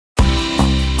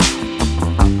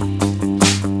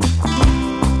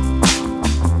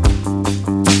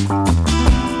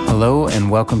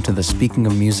welcome to the Speaking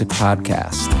of Music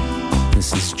podcast.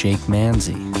 This is Jake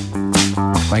Manzi.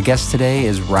 My guest today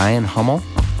is Ryan Hommel.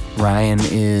 Ryan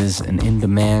is an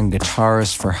in-demand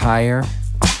guitarist for hire,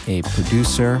 a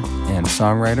producer and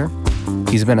songwriter.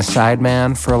 He's been a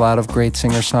sideman for a lot of great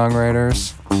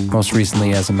singer-songwriters, most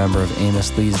recently as a member of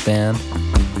Amos Lee's band.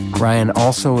 Ryan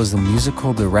also was the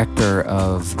musical director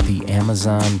of the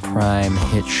Amazon Prime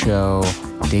hit show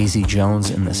Daisy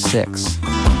Jones and the Six.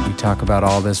 We talk about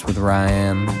all this with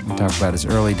Ryan. We talk about his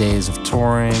early days of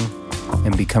touring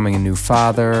and becoming a new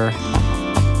father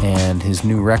and his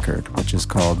new record, which is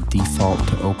called Default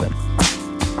to Open.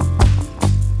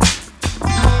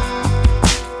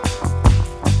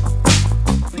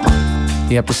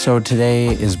 The episode today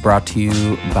is brought to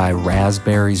you by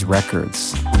Raspberries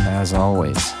Records. As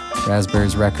always,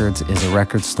 Raspberries Records is a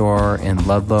record store in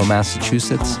Ludlow,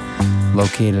 Massachusetts,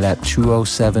 located at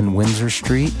 207 Windsor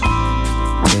Street.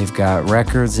 They've got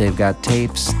records, they've got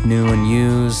tapes, new and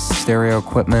used, stereo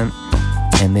equipment,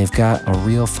 and they've got a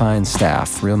real fine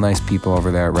staff, real nice people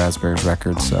over there at Raspberries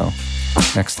Records. So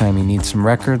next time you need some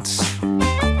records,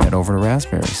 head over to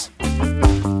Raspberries.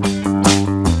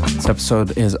 This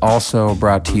episode is also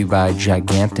brought to you by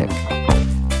Gigantic.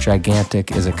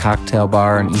 Gigantic is a cocktail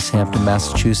bar in East Hampton,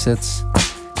 Massachusetts.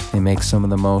 They make some of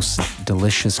the most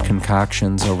delicious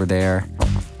concoctions over there.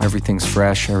 Everything's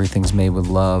fresh, everything's made with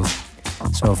love.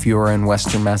 So if you are in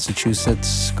Western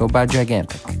Massachusetts, go by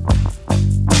Gigantic.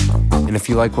 And if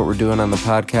you like what we're doing on the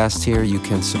podcast here, you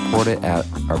can support it at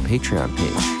our Patreon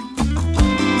page.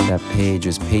 That page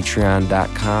is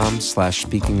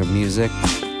patreon.com/speakingofmusic.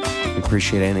 We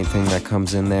appreciate anything that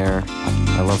comes in there.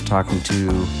 I love talking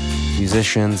to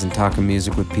musicians and talking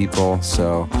music with people,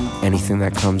 so anything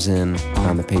that comes in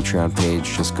on the Patreon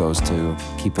page just goes to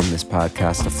keeping this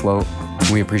podcast afloat.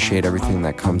 We appreciate everything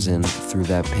that comes in through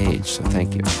that page, so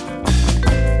thank you.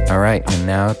 All right, and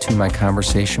now to my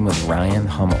conversation with Ryan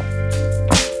Hommel.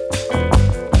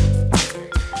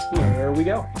 Here we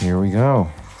go. Here we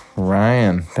go.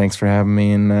 Ryan, thanks for having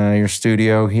me in your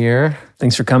studio here.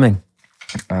 Thanks for coming.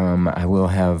 I will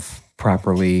have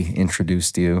properly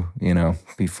introduced you,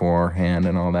 beforehand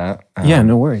and all that. Yeah,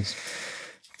 no worries.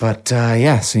 But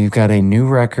so you've got a new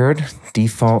record,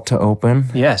 Default to Open.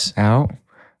 Yes. Out.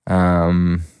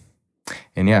 And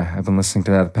I've been listening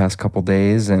to that the past couple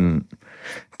days and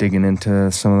digging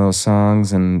into some of those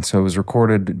songs. And so it was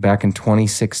recorded back in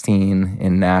 2016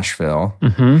 in Nashville.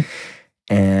 Mm-hmm.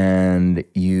 And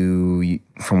you,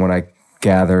 from what I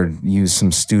gathered, used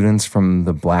some students from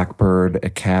the Blackbird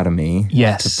Academy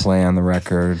yes. to play on the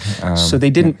record. So they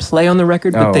didn't play on the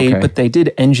record, but they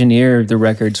did engineer the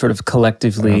record sort of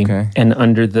collectively and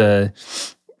under the,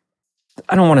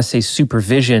 I don't want to say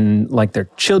supervision like they're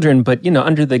children, but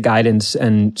under the guidance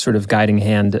and sort of guiding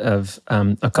hand of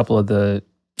a couple of the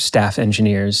staff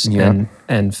engineers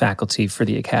and faculty for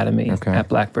the Academy at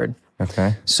Blackbird.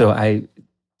 Okay. So I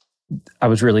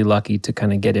was really lucky to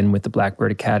kind of get in with the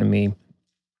Blackbird Academy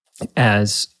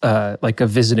as like a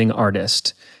visiting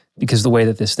artist, because the way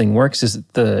that this thing works is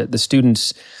that the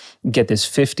students get this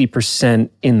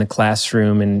 50% in the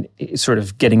classroom and sort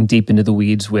of getting deep into the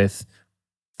weeds with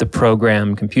the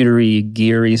program, computer-y,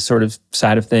 gear-y sort of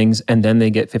side of things, and then they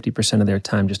get 50% of their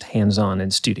time just hands-on in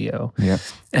studio. Yeah.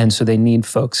 And so they need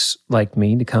folks like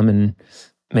me to come and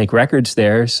make records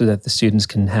there so that the students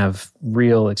can have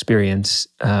real experience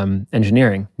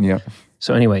engineering. Yeah.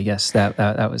 So anyway, yes, that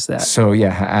was that. So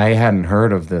I hadn't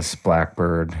heard of this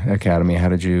Blackbird Academy. How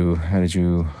did you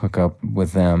hook up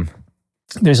with them?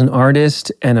 There's an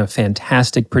artist and a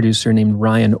fantastic producer named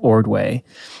Ryan Ordway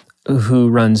who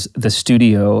runs the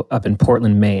studio up in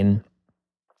Portland, Maine.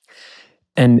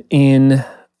 And in,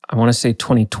 I want to say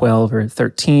 2012 or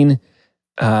 13,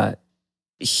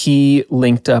 he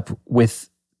linked up with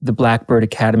the Blackbird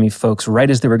Academy folks right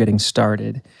as they were getting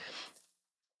started.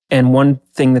 And one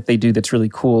thing that they do that's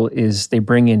really cool is they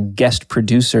bring in guest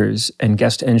producers and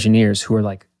guest engineers who are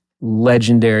like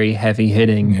legendary,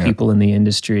 heavy-hitting people in the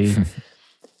industry.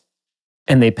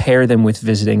 And they pair them with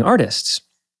visiting artists.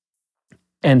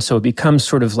 And so it becomes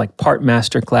sort of like part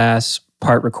masterclass,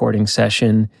 part recording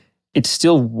session. It's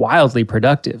still wildly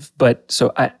productive. But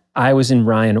so I was in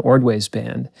Ryan Ordway's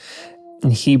band,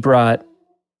 and he brought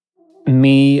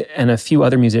me and a few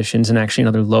other musicians, and actually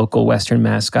another local Western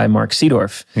Mass guy, Mark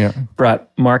Seedorf, brought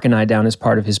Mark and I down as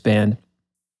part of his band.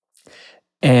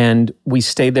 And we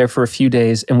stayed there for a few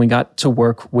days, and we got to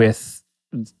work with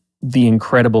the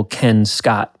incredible Ken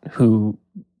Scott, who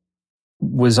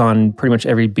was on pretty much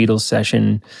every Beatles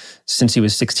session since he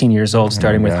was 16 years old,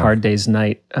 starting with Hard Day's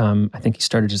Night. I think he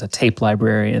started as a tape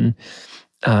librarian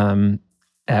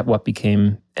at what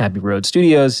became Abbey Road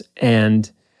Studios.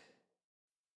 And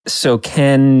So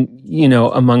Ken,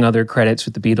 among other credits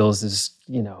with the Beatles is,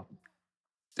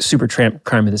 Supertramp,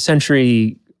 Crime of the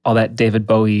Century, all that David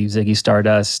Bowie, Ziggy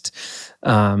Stardust,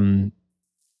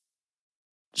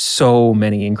 so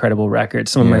many incredible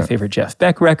records. Some of my favorite Jeff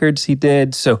Beck records he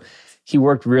did. So he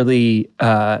worked really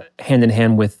hand in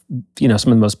hand with, some of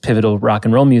the most pivotal rock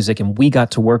and roll music. And we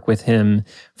got to work with him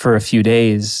for a few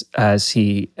days as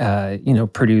he,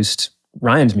 produced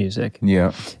Ryan's music.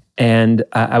 Yeah. And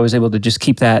I was able to just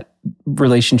keep that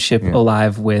relationship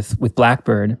alive with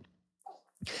Blackbird.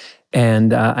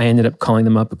 And I ended up calling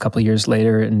them up a couple of years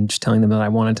later and just telling them that I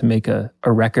wanted to make a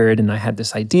record. And I had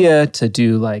this idea to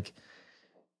do like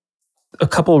a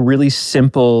couple really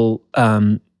simple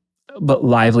but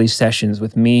lively sessions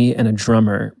with me and a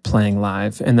drummer playing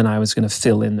live. And then I was going to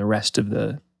fill in the rest of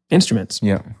the instruments.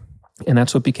 Yeah. And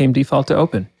that's what became Default to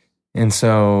Open. And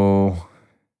so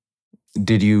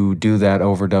did you do that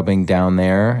overdubbing down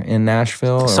there in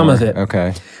Nashville? Some of it.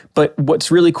 Okay. But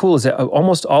what's really cool is that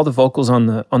almost all the vocals on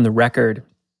the record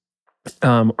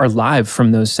are live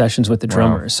from those sessions with the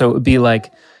drummer. Wow. So it would be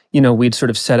like, we'd sort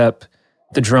of set up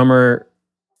the drummer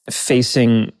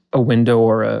facing a window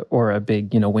or a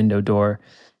big, window door,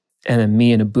 and then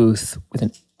me in a booth with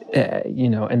an,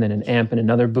 and then an amp in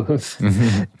another booth.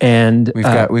 Mm-hmm. And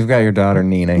we've got your daughter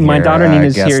Nina here. My daughter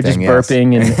Nina's here just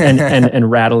burping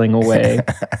and rattling away.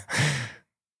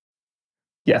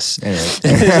 Yes.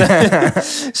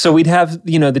 So we'd have,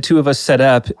 the two of us set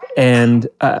up and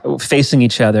facing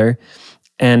each other,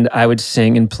 and I would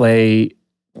sing and play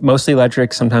mostly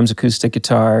electric, sometimes acoustic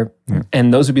guitar,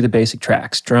 and those would be the basic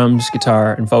tracks: drums,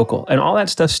 guitar, and vocal. And all that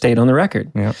stuff stayed on the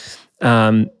record. Yeah.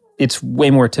 It's way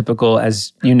more typical,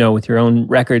 as you know, with your own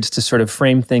records, to sort of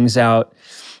frame things out,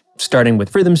 starting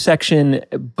with rhythm section,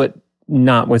 but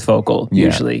not with vocal,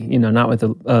 usually, not with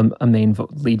a main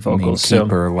lead vocal. Main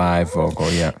keeper, live vocal,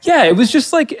 yeah. Yeah, it was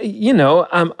just like,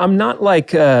 I'm not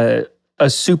like a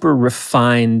super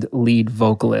refined lead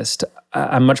vocalist.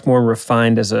 I'm much more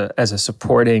refined as a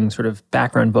supporting sort of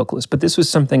background vocalist. But this was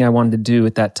something I wanted to do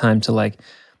at that time to like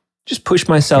just push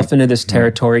myself into this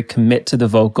territory, commit to the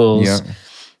vocals. Yeah.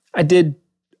 I did,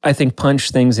 I think,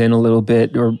 punch things in a little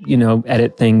bit or,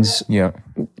 edit things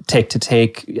take to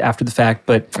take after the fact.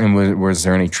 And was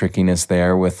there any trickiness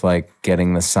there with like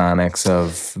getting the sonics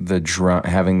of the drum,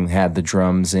 having had the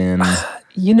drums in?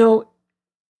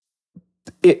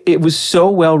 It was so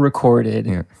well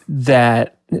recorded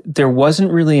that there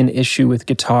wasn't really an issue with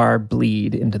guitar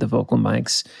bleed into the vocal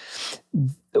mics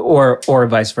or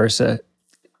vice versa.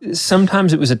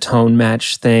 Sometimes it was a tone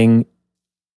match thing.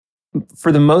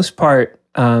 For the most part,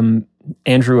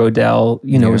 Andrew Odell,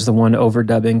 was the one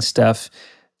overdubbing stuff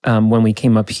when we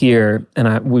came up here,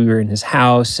 and we were in his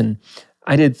house, and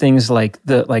I did things like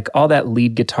all that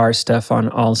lead guitar stuff on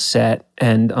All Set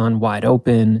and on Wide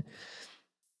Open,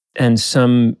 and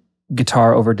some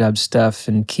guitar overdub stuff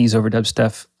and keys overdub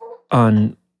stuff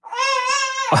on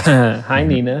Hi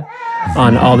Nina,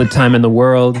 on All the Time in the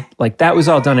World. Like that was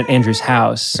all done at Andrew's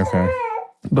house. Okay.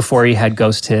 Before he had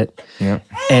Ghost Hit. Yeah.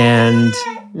 And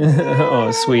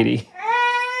oh, sweetie.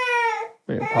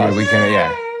 Yeah, we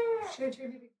can.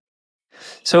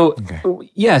 So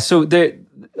so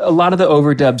a lot of the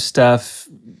overdub stuff,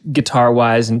 guitar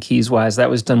wise and keys wise, that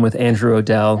was done with Andrew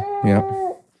Odell. Yeah.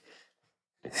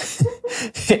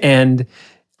 and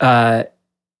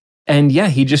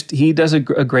he does a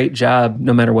great job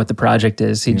no matter what the project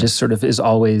is. He just sort of he's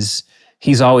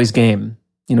always game.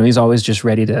 He's always just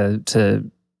ready to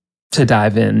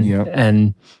dive in,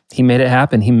 and he made it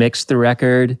happen. He mixed the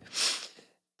record,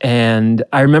 and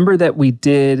I remember that we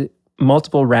did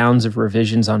multiple rounds of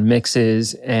revisions on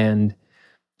mixes, and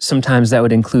sometimes that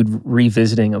would include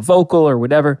revisiting a vocal or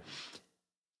whatever.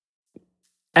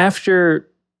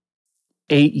 After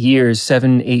 8 years,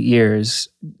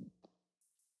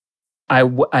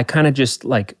 I kind of just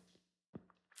like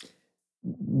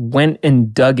went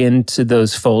and dug into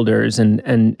those folders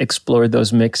and explored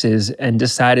those mixes and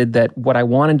decided that what I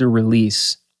wanted to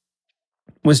release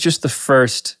was just the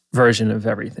first version of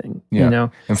everything.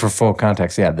 And for full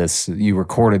context, you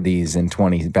recorded these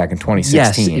back in 2016.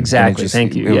 Yes, exactly.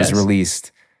 Thank you. It was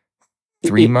released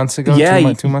 3 months ago.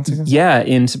 2 months ago. Yeah,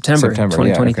 in September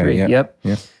 2023. Yeah, okay, Yep.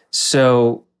 Yeah.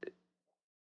 So,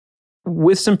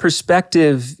 with some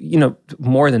perspective,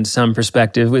 more than some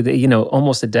perspective, with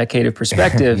almost a decade of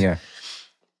perspective,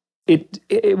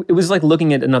 it was like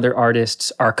looking at another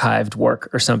artist's archived work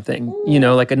or something,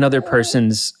 like another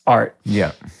person's art.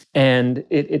 Yeah. And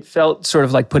it felt sort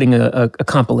of like putting a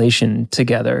compilation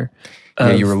together.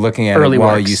 You were looking at it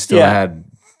while you still had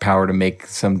power to make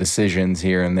some decisions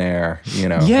here and there,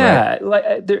 Yeah,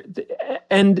 right?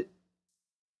 And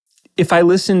if I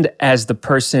listened as the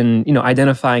person,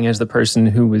 identifying as the person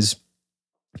who was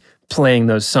playing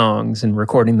those songs and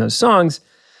recording those songs,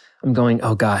 I'm going,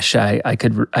 oh gosh, I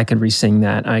could re-sing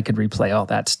that. I could replay all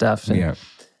that stuff.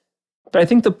 But I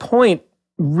think the point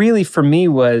really for me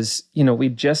was, we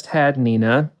just had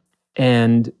Nina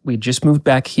and we just moved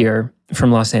back here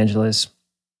from Los Angeles.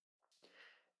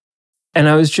 And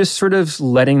I was just sort of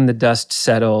letting the dust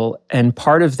settle. And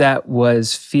part of that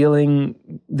was feeling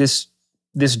this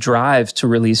drive to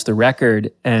release the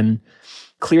record and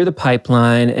clear the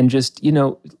pipeline and just,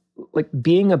 like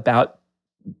being about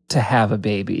to have a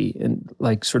baby and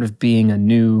like sort of being a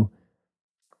new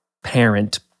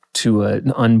parent to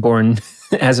an unborn,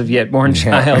 as of yet born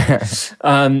child,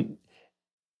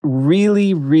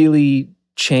 really, really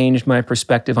changed my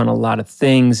perspective on a lot of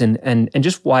things and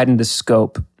just widened the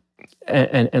scope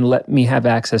and let me have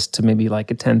access to maybe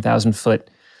like a 10,000 foot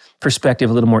perspective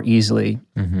a little more easily.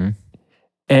 Mm-hmm.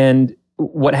 And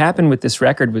what happened with this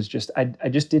record was just, I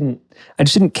just didn't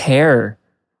care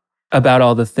about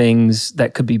all the things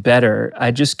that could be better.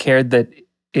 I just cared that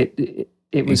it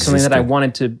was something that I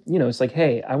wanted to, it's like,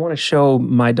 hey, I want to show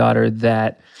my daughter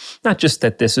that, not just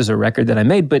that this is a record that I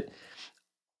made, but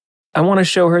I want to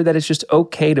show her that it's just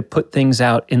okay to put things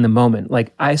out in the moment.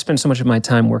 Like I spend so much of my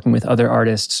time working with other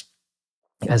artists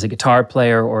as a guitar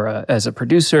player or as a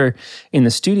producer in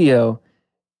the studio,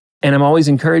 and I'm always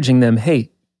encouraging them,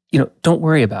 hey, don't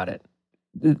worry about it.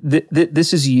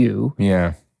 This is you.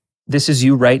 Yeah. This is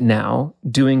you right now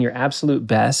doing your absolute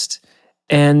best.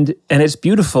 And it's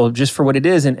beautiful just for what it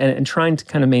is and trying to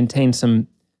kind of maintain some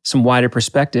wider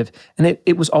perspective. And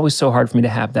it was always so hard for me to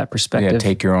have that perspective. Yeah,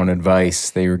 take your own advice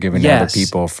they were giving to other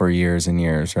people for years and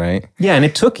years, right? Yeah, and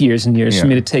it took years and years for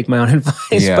me to take my own advice.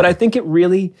 Yeah. But I think it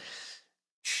really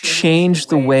changed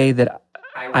the way that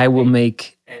I will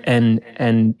make and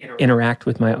interact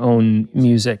with my own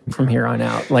music from here on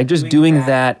out. Like just doing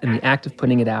that and the act of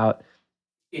putting it out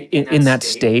in that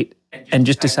state and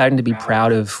just deciding to be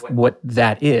proud of what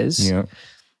that is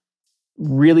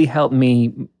really helped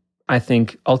me, I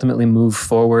think, ultimately move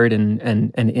forward and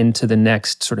into the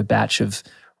next sort of batch of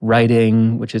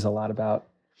writing, which is a lot about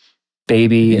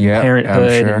baby and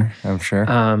parenthood. I'm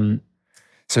sure.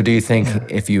 So do you think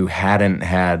if you hadn't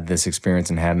had this experience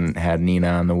and hadn't had Nina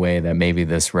on the way, that maybe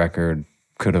this record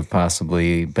could have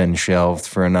possibly been shelved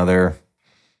for another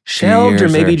or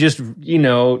maybe just,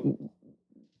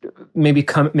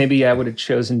 maybe I would have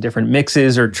chosen different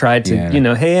mixes or tried to,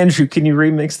 hey, Andrew, can you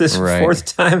remix this a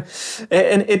fourth time?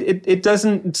 And it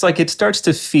doesn't, it's like it starts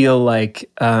to feel like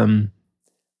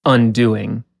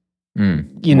undoing,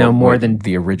 more than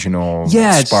the original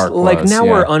spark was. Like now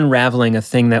we're we're unraveling a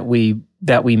thing that we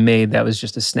made that was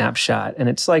just a snapshot. And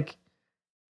it's like,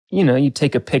 you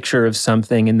take a picture of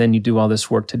something and then you do all this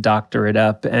work to doctor it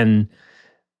up, and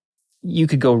you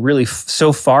could go really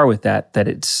so far with that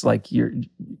it's like you're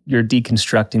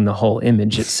deconstructing the whole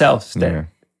image itself that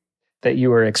you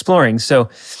were exploring. So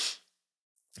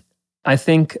I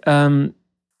think,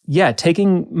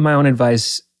 taking my own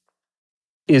advice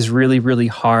is really, really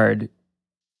hard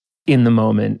in the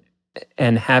moment,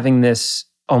 and having this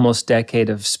almost decade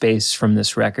of space from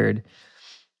this record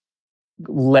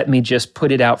let me just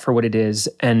put it out for what it is,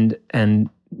 and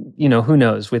who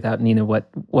knows without Nina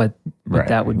what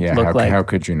that would look like. How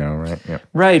could you know, right? Yeah.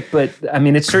 Right, but I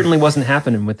mean, it certainly wasn't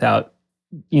happening without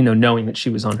knowing that she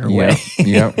was on her way.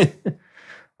 Yeah.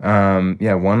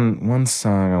 One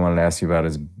song I wanted to ask you about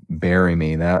is "Bury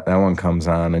Me." That one comes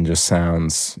on and just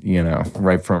sounds,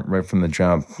 right from the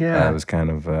jump. Yeah, I was kind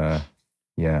of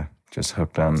just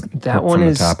hooked on that one from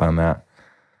the top on that.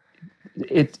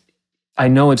 I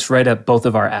know it's right up both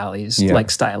of our alleys, like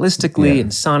stylistically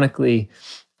and sonically.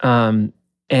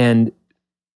 And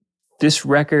this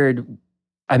record,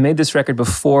 I made this record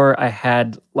before I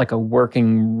had like a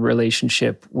working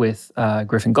relationship with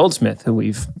Griffin Goldsmith, who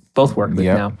we've both worked with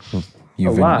now.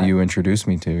 You introduced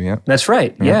me to, That's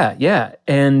right. Yeah.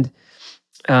 And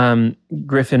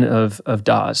Griffin of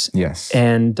Dawes. Yes.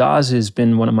 And Dawes has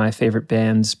been one of my favorite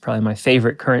bands, probably my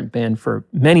favorite current band for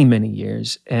many, many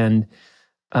years. And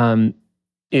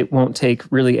it won't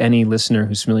take really any listener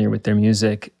who's familiar with their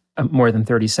music more than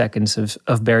 30 seconds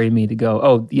of Bury Me to go,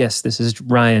 oh, yes, this is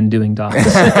Ryan doing Dawes.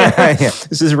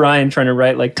 This is Ryan trying to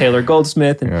write like Taylor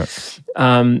Goldsmith. And,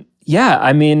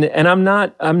 I mean, and I'm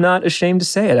not ashamed to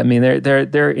say it. I mean,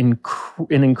 they're an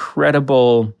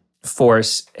incredible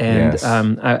force. And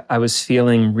I was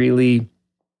feeling really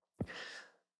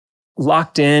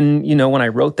locked in. When I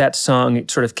wrote that song, it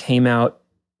sort of came out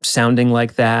sounding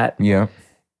like that. Yeah.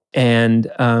 And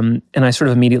I sort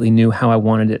of immediately knew how I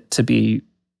wanted it to be,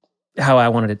 how I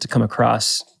wanted it to come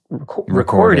across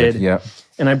recorded. Yeah.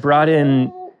 And I brought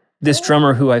in this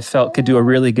drummer who I felt could do a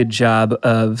really good job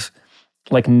of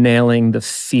like nailing the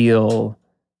feel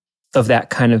of that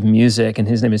kind of music. And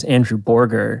his name is Andrew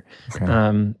Borger.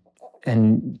 Okay.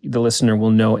 And the listener will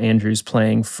know Andrew's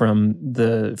playing from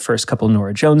the first couple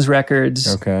Norah Jones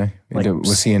records. Okay.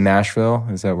 Was he in Nashville?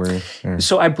 Is that where? Or?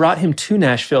 So I brought him to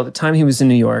Nashville. At the time he was in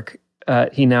New York.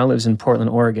 He now lives in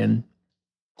Portland, Oregon.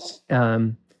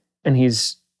 And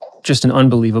he's just an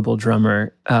unbelievable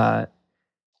drummer.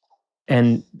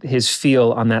 And his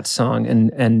feel on that song,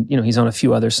 and he's on a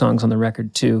few other songs on the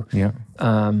record too. Yeah.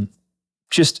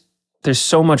 Just there's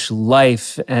so much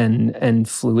life and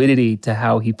fluidity to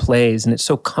how he plays, and it's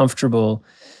so comfortable.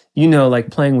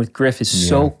 Like playing with Griff is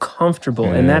so comfortable,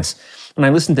 and that's when I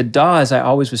listened to Dawes, I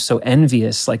always was so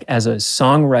envious. Like as a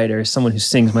songwriter, someone who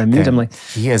sings my music, I'm like,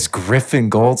 he has Griff and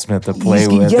Goldsmith to play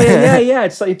with. Yeah.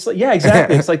 It's like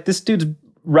exactly. It's like this dude's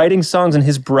writing songs, and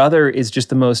his brother is just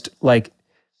the most like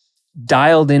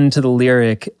dialed into the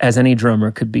lyric as any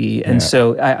drummer could be. And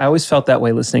so I always felt that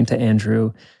way listening to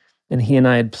Andrew. And he and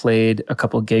I had played a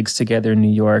couple gigs together in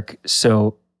New York.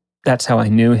 So that's how I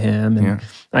knew him. And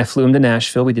I flew him to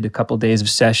Nashville. We did a couple days of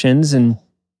sessions, and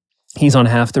he's on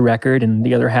half the record. And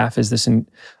the other half is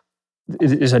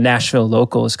is a Nashville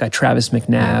local, this guy, Travis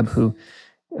McNabb, who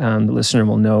the listener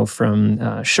will know from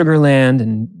Sugarland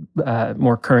and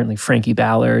more currently Frankie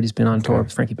Ballard. He's been on tour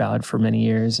with Frankie Ballard for many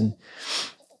years. And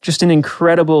just an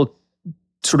incredible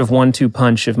sort of 1-2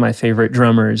 punch of my favorite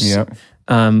drummers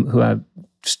who I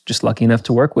just lucky enough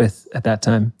to work with at that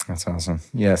time. That's awesome.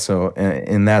 Yeah, so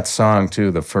in that song too,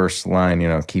 the first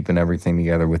line, keeping everything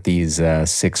together with these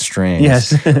 6 strings.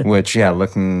 Yes. Which, I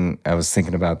was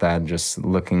thinking about that, just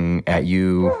looking at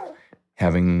you,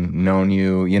 having known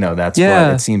you, that's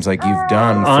what it seems like you've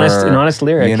done. An honest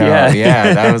lyric,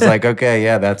 that was like, okay,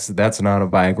 that's an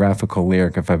autobiographical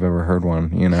lyric if I've ever heard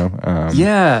one,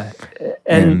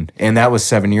 And that was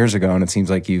 7 years ago, and it seems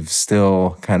like you've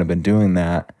still kind of been doing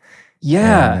that.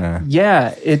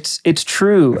 It's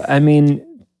true. I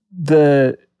mean,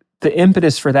 the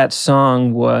impetus for that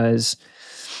song was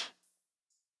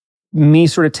me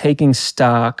sort of taking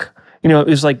stock. It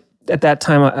was like at that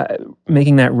time,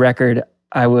 making that record,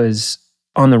 I was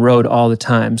on the road all the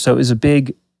time. So it was a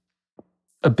big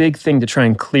thing to try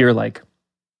and clear like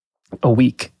a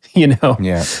week,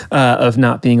 of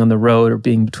not being on the road or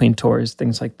being between tours,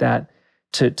 things like that,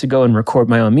 to go and record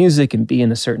my own music and be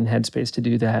in a certain headspace to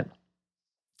do that.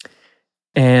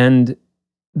 And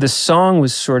the song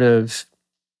was sort of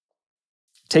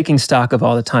taking stock of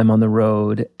all the time on the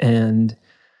road and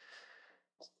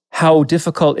how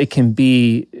difficult it can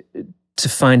be to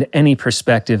find any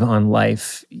perspective on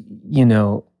life,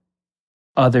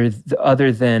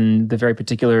 other than the very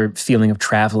particular feeling of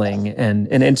traveling. And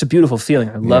it's a beautiful feeling.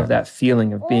 I love that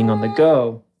feeling of being on the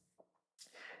go.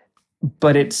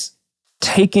 But it's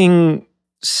taking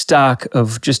stock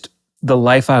of just the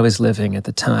life I was living at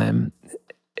the time,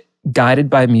 guided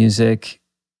by music.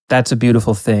 That's a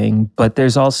beautiful thing. But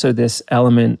there's also this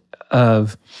element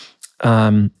of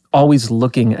always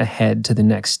looking ahead to the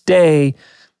next day,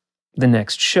 the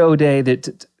next show day.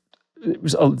 That it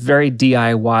was a very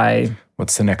DIY.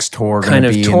 What's the next tour kind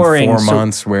of be touring in 4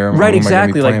 months? Where right,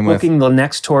 exactly, like with? Booking the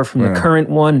next tour from the current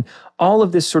one. All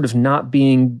of this sort of not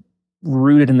being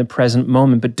rooted in the present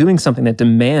moment, but doing something that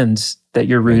demands that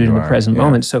you're rooted in the present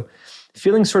moment. So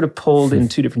feeling sort of pulled in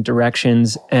 2 different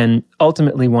directions, and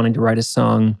ultimately wanting to write a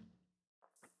song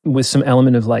with some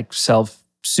element of like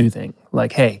self-soothing.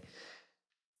 Like, hey,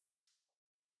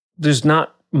 there's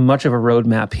not much of a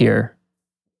roadmap here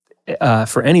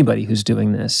for anybody who's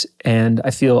doing this. And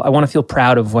I want to feel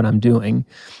proud of what I'm doing.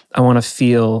 I want to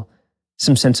feel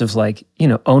some sense of like,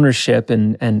 ownership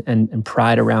and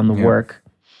pride around the work.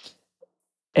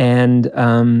 And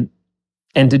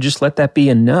to just let that be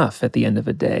enough at the end of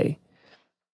a day.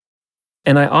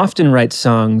 And I often write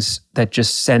songs that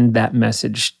just send that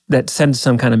message, that send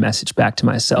some kind of message back to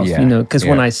myself, because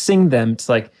when I sing them, it's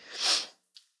like,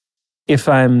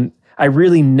 I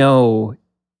really know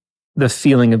the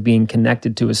feeling of being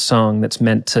connected to a song that's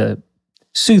meant to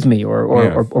soothe me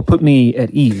or put me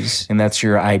at ease. And that's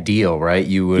your ideal, right?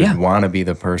 You would want to be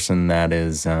the person that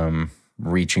is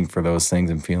reaching for those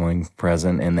things and feeling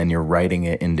present, and then you're writing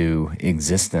it into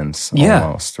existence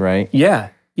almost, right? Yeah,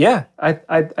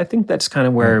 I think that's kind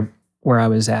of where I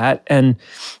was at, and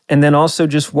then also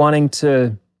just wanting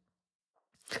to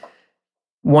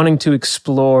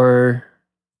explore.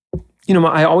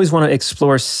 I always want to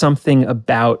explore something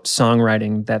about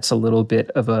songwriting that's a little bit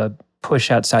of a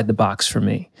push outside the box for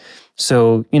me.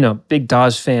 So, big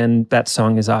Dawes fan. That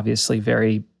song is obviously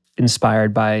very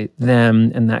inspired by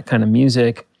them and that kind of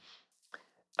music.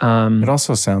 It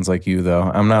also sounds like you, though.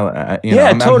 I'm not,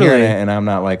 I'm totally. hearing it and I'm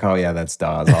not like, oh yeah, that's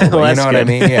Dawes. All the way. Well, You know what I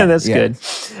mean? Yeah, that's good.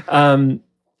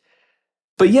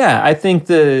 But yeah, I think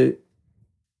the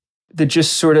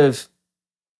just sort of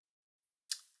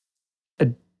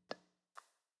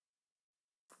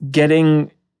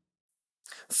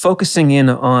focusing in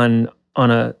on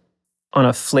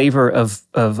a flavor of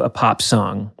a pop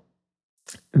song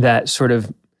that sort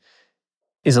of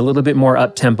is a little bit more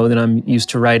up tempo than I'm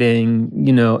used to writing.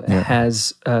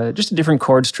 Has just a different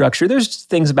chord structure. There's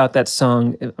things about that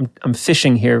song. I'm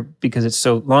fishing here because it's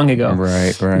so long ago.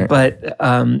 Right. But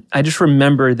I just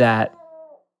remember that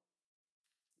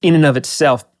in and of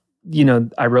itself,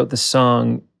 I wrote the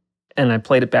song and I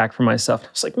played it back for myself. I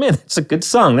was like, man, that's a good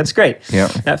song. That's great. Yeah.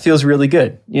 That feels really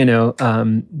good,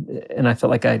 and I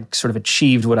felt like I sort of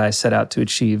achieved what I set out to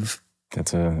achieve.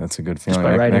 That's a good feeling.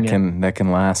 By writing that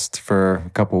can last for a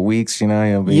couple of weeks,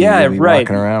 You'll be, right.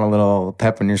 walking around a little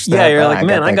pep in your step. Yeah, you're like,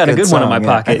 man, I got a good one in my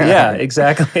pocket. Yeah,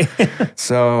 exactly.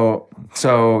 So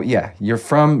yeah, you're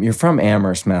from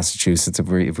Amherst, Massachusetts. If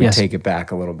we Yes. take it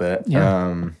back a little bit.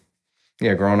 Yeah.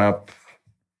 Growing up,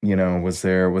 was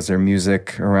there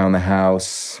music around the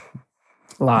house?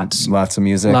 Lots of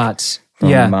music. Lots. From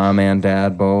yeah. Mom and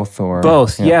dad both, or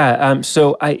both. Yeah.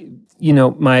 So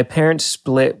my parents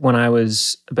split when I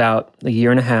was about a year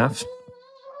and a half.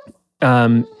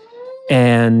 But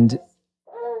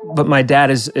my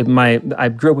dad I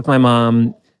grew up with my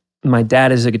mom. My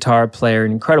dad is a guitar player,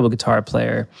 an incredible guitar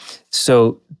player.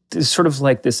 So there's sort of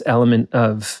like this element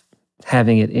of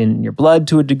having it in your blood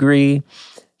to a degree.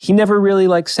 He never really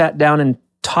sat down and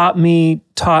taught me,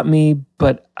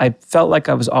 but I felt like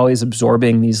I was always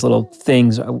absorbing these little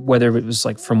things, whether it was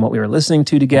from what we were listening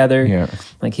to together. Yeah.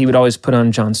 He would always put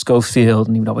on John Scofield,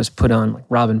 and he would always put on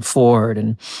Robin Ford,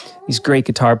 and these great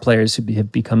guitar players who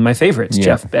have become my favorites,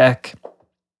 Jeff Beck.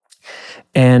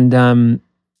 And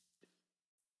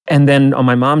then on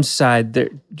my mom's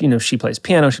side, she plays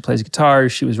piano, she plays guitar.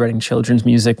 She was writing children's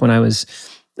music when I was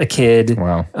a kid.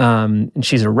 Wow. And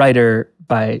she's a writer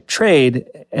by trade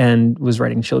and was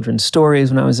writing children's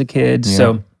stories when I was a kid. Yeah.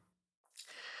 So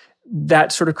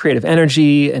that sort of creative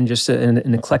energy and just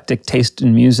an eclectic taste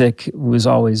in music was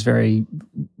always very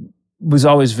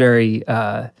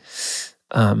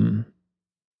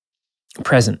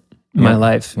present in my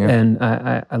life. Yeah. And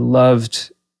I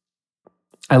loved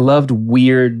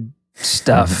weird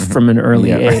stuff from an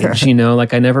early age,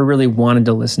 I never really wanted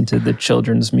to listen to the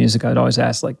children's music. I'd always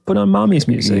ask, put on mommy's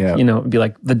music, it'd be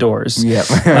like The Doors. Yeah.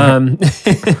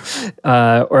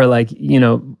 Or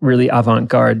really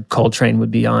avant-garde Coltrane would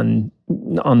be on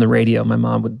the radio. My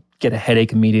mom would get a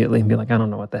headache immediately and be like, I don't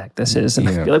know what the heck this is. And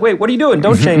I'd be like, wait, what are you doing?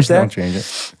 Don't change that. Don't change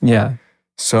it. Yeah.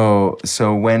 So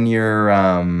when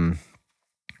you're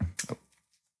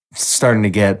starting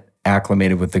to get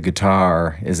acclimated with the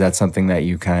guitar, is that something that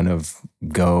you kind of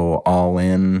go all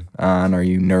in on? Are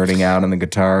you nerding out on the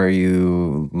guitar? Are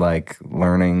you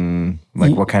learning?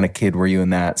 What kind of kid were you in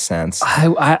that sense?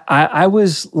 I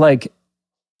was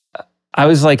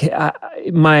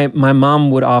my mom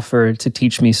would offer to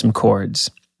teach me some chords,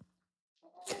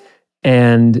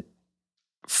 and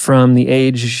from the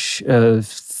age of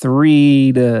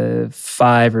 3 to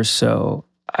 5 or so,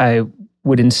 I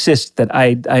would insist that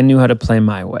I knew how to play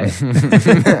My Way.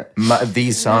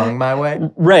 The song My Way?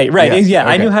 Right. Yes. Yeah,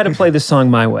 Okay. I knew how to play the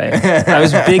song My Way. I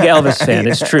was a big Elvis fan.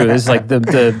 It's true. It's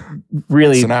the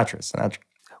really... Sinatra.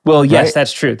 Well, yes, right?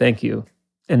 That's true. Thank you.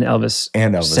 And Elvis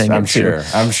sang I'm it too.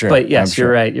 sure. But yes,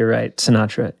 you're right.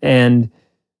 Sinatra. And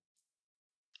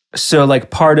so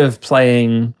part of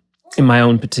playing in my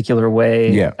own particular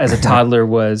way as a toddler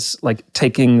was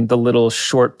taking the little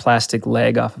short plastic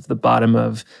leg off of the bottom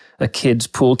of a kid's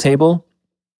pool table,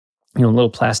 a little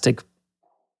plastic,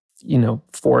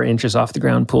 4 inches off the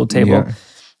ground pool table,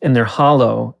 and they're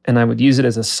hollow, and I would use it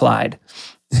as a slide.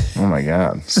 Oh my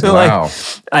God. So wow.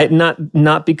 I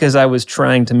not because I was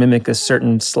trying to mimic a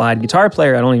certain slide guitar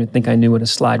player. I don't even think I knew what a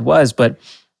slide was, but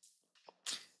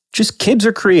just kids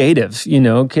are creative,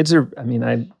 kids are,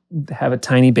 I have a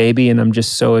tiny baby and I'm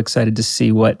just so excited to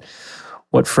see what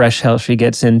fresh hell she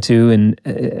gets into and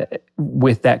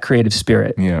with that creative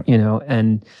spirit,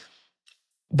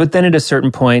 but then at a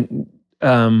certain point,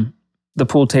 the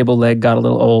pool table leg got a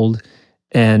little old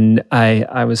and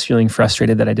I was feeling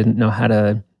frustrated that I didn't know how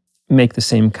to make the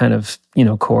same kind of,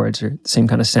 chords or the same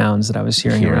kind of sounds that I was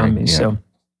hearing around me. Yeah. So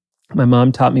my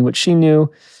mom taught me what she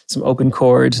knew, some open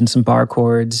chords and some bar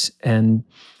chords. And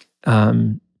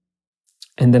then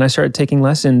I started taking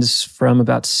lessons from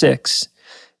about 6.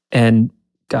 And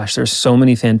gosh, there's so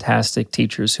many fantastic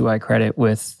teachers who I credit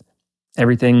with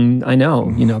everything I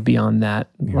know, beyond that.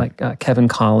 Like Kevin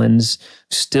Collins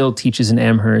still teaches in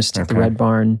Amherst at the Red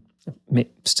Barn,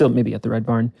 still maybe at the Red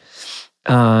Barn.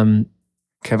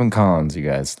 Kevin Collins, you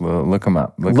guys, look him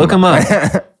up. Look him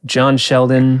up. John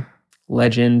Sheldon,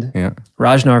 legend. Yeah.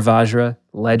 Rajnar Vajra,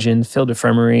 legend. Phil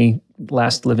DeFermery,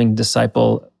 last living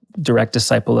direct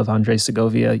disciple of Andre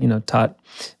Segovia, taught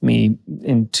me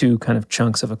in two kind of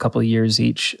chunks of a couple of years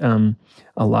each, a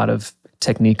lot of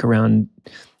technique around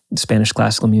Spanish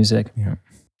classical music. Yeah.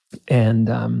 And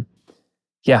an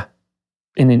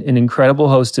incredible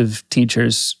host of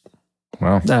teachers.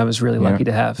 Wow. That I was really lucky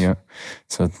to have. Yeah.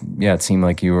 So, it seemed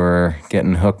like you were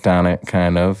getting hooked on it,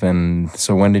 kind of. And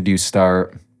so when did you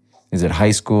start? Is it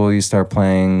high school you start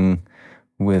playing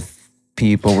with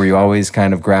people? Were you always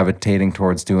kind of gravitating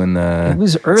towards doing the It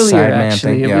was earlier, sideman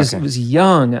actually. thing? It was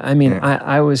young. I mean,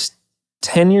 I was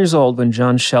 10 years old when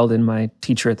John Sheldon, my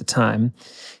teacher at the time,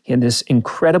 he had this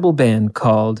incredible band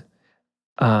called,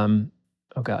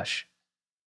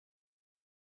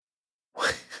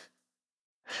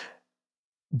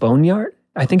 Boneyard?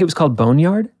 I think it was called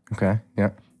Boneyard. Okay, yeah.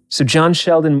 So John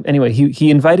Sheldon, anyway,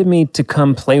 he invited me to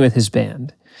come play with his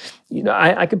band.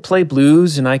 I could play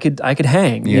blues and I could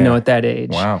hang, at that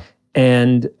age. Wow.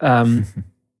 And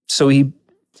so he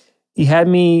had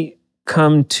me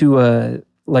come to a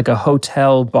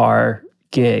hotel bar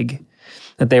gig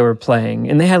that they were playing,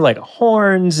 and they had like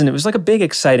horns, and it was like a big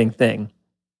exciting thing.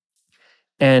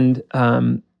 And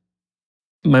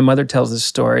my mother tells this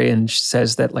story, and she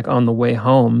says that like on the way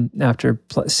home after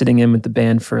sitting in with the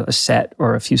band for a set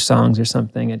or a few songs or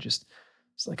something, it's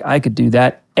like I could do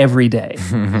that every day.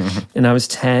 And I was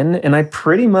 10, and I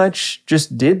pretty much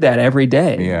just did that every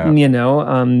day. Yeah.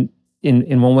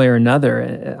 In one way or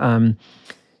another.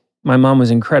 My mom was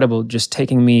incredible, just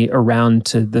taking me around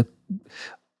to the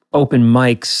open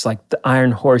mics. Like the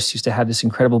Iron Horse used to have this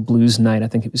incredible blues night. I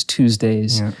think it was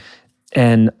Tuesdays. Yeah.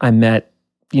 And I met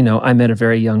a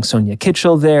very young Sonia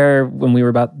Kitchell there when we were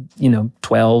about,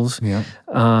 12. Yeah.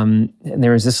 And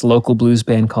there was this local blues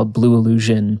band called Blue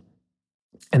Illusion,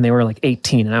 and they were like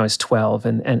 18 and I was 12.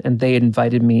 And they had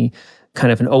invited me,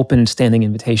 kind of an open standing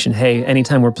invitation. Hey,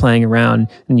 anytime we're playing around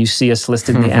and you see us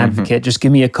listed in the Advocate, just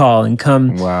give me a call and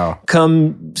come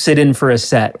sit in for a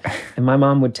set. And my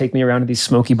mom would take me around to these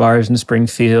smoky bars in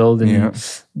Springfield and,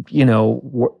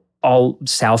 all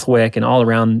Southwick and all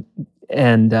around.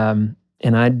 And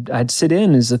I'd sit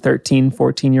in as a 13,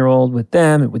 14-year-old with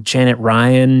them and with Janet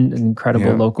Ryan, an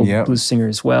incredible local blues singer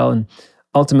as well. And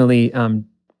ultimately,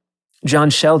 John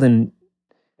Sheldon,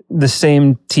 the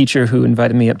same teacher who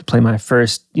invited me up to play my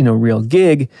first, real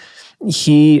gig,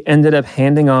 he ended up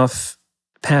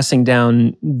passing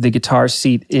down the guitar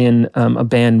seat in a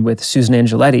band with Susan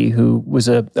Angeletti, who was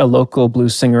a local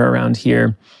blues singer around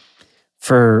here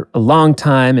for a long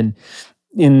time. And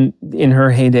in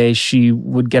her heyday, she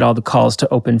would get all the calls to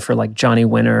open for like Johnny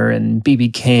Winter and B.B.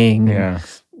 King,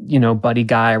 Buddy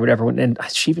Guy or whatever. And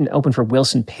she even opened for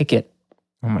Wilson Pickett.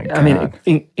 Oh my God. I mean,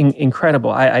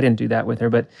 incredible. I didn't do that with her,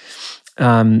 but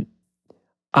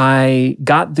I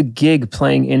got the gig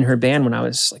playing in her band when I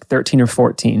was like 13 or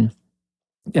 14.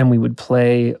 And we would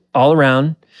play all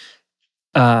around.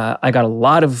 I got a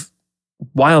lot of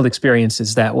wild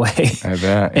experiences that way. I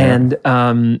bet.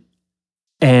 Yeah.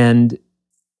 And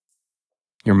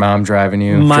your mom driving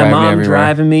you? My mom everywhere?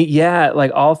 driving me. Yeah,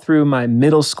 like all through my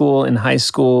middle school and high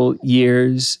school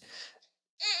years.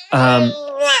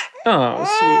 Oh,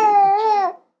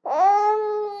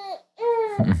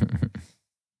 sweetie.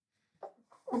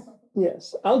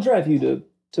 Yes, I'll drive you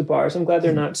to bars. I'm glad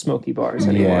they're not smoky bars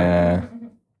anymore. Yeah.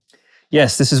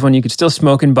 Yes, this is when you could still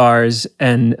smoke in bars,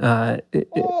 and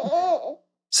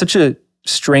such a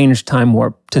strange time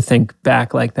warp to think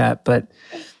back like that. But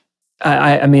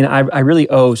I mean, I really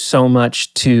owe so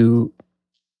much to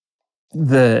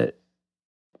the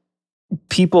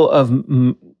people of,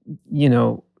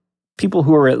 people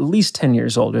who are at least 10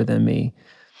 years older than me,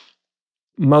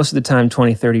 most of the time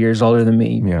 20, 30 years older than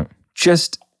me,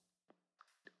 just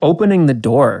opening the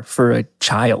door for a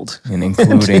child. And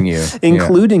including you.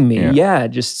 Including me,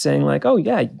 just saying like, oh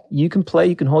yeah, you can play,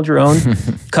 you can hold your own,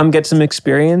 come get some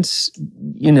experience,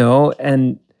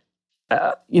 and,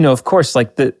 of course,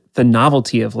 like the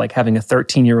novelty of like having a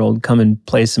 13-year-old come and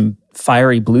play some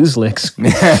fiery blues licks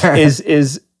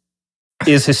is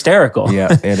hysterical.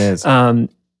 Yeah, it is.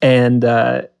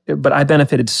 But I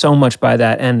benefited so much by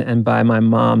that and by my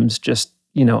mom's just,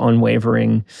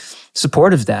 unwavering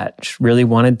support of that. She really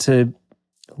wanted to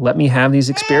let me have these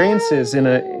experiences in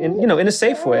a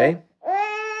safe way.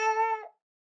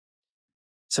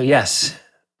 So yes,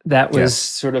 that was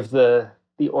sort of the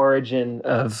the origin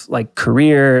of like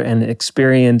career and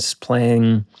experience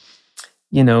playing,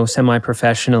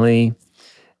 semi-professionally.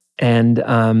 And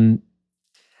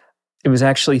it was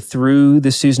actually through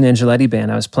the Susan Angeletti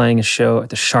band. I was playing a show at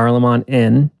the Charlemont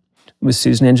Inn with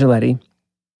Susan Angeletti,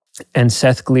 and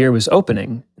Seth Gleer was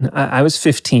opening. I was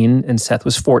 15 and Seth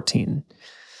was 14.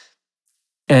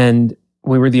 And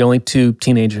we were the only two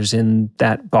teenagers in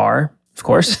that bar, of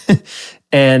course.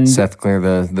 And Seth Gleer,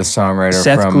 the songwriter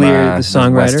Seth from Gleer, the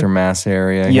songwriter. Western Mass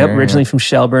area. Yep, here, originally from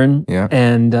Shelburne. Yeah.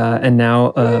 And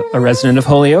now a resident of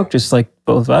Holyoke, just like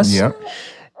both of us. Yep.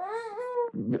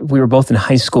 We were both in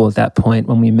high school at that point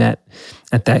when we met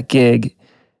at that gig,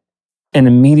 and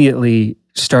immediately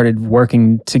started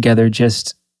working together,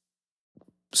 just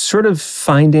sort of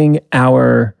finding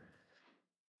our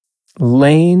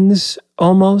lanes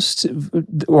almost,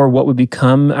 or what would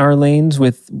become our lanes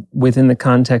within the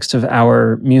context of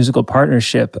our musical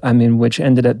partnership. I mean, which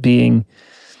ended up being,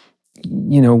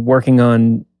 working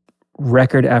on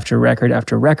record after record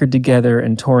after record together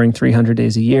and touring 300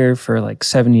 days a year for like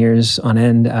 7 years on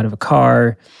end out of a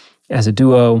car as a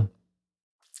duo.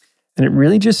 And it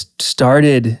really just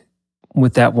started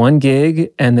with that one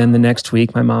gig. And then the next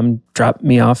week, my mom dropped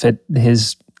me off at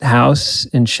his house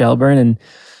in Shelburne, and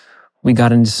we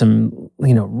got into some,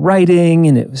 writing,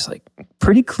 and it was like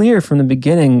pretty clear from the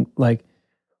beginning, like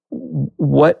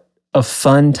what a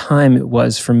fun time it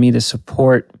was for me to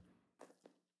support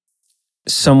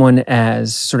someone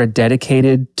as sort of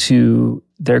dedicated to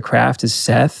their craft as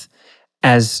Seth,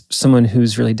 as someone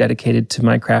who's really dedicated to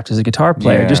my craft as a guitar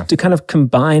player, just to kind of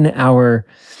combine our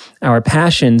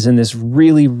passions in this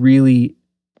really, really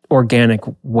organic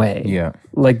way. Yeah.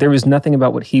 Like there was nothing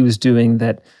about what he was doing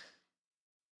that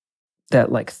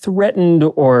like threatened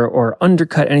or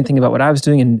undercut anything about what I was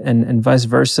doing, and vice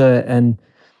versa. And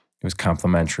it was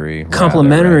complementary.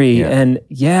 Complementary. Rather,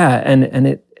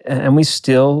 right? And we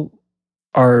still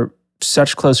are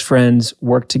such close friends,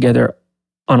 worked together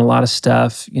on a lot of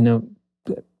stuff,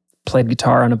 played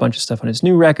guitar on a bunch of stuff on his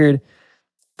new record,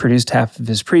 produced half of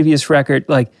his previous record.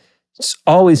 Like, it's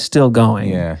always still going.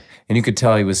 Yeah. And you could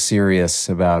tell he was serious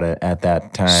about it at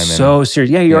that time. So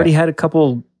serious. Yeah, he already had a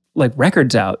couple like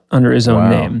records out under his own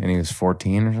name. And he was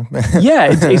 14 or something? Yeah,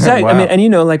 exactly. Wow. I mean,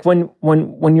 and like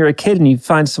when you're a kid and you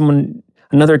find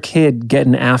another kid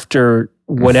getting after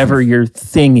whatever your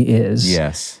thing is.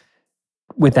 Yes.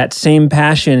 With that same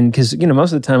passion, because,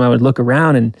 most of the time I would look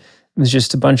around and it was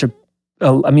just a bunch of,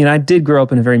 I did grow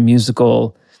up in a very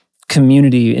musical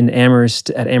community in Amherst,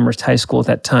 at Amherst High School at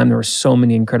that time. There were so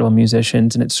many incredible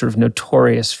musicians, and it's sort of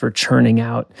notorious for churning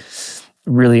out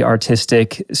really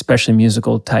artistic, especially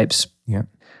musical types. Yeah.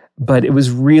 But it was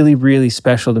really, really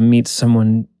special to meet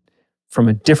someone from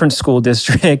a different school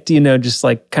district, just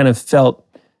like kind of felt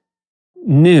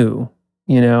new,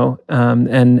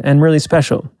 and really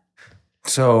special.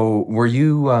 So were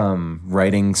you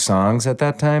writing songs at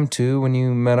that time too when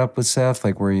you met up with Seth?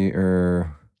 Like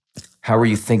how were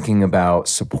you thinking about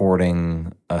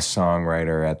supporting a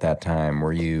songwriter at that time?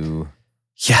 Were you...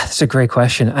 Yeah, that's a great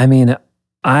question. I mean,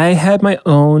 I had my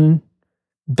own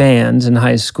bands in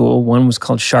high school. One was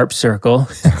called Sharp Circle.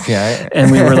 Okay.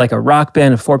 And we were like a rock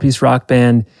band, a 4-piece rock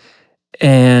band.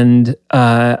 And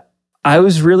I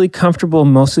was really comfortable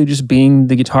mostly just being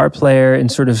the guitar player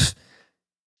and sort of,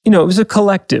 it was a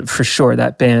collective for sure.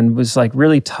 That band was like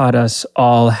really taught us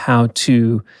all how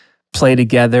to play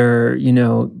together,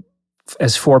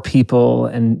 as 4 people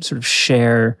and sort of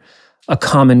share a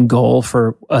common goal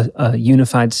for a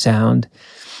unified sound.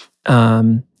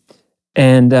 And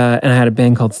I had a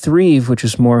band called Threve, which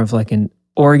was more of like an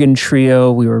organ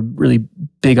trio. We were really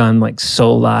big on like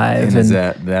Soul Live. And is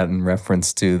that in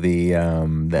reference to the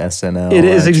SNL? It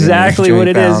is exactly what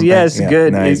it is. Yes, yeah,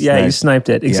 good. Nice, nice. You sniped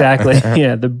it. Exactly.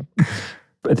 Yeah.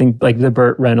 I think like the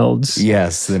Burt Reynolds.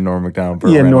 Yes, the Norm Macdonald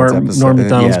Burt Reynolds episode. Norm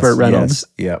Macdonald's Burt Reynolds.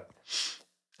 Yes, yep.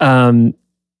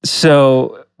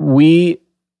 So we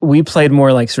played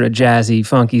more like sort of jazzy,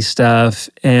 funky stuff,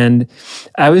 and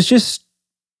I was just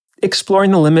exploring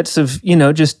the limits of,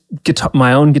 just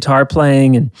my own guitar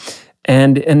playing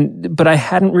but I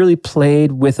hadn't really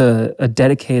played with a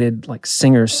dedicated like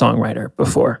singer-songwriter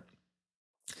before.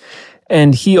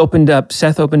 And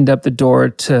Seth opened up the door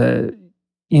to,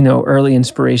 early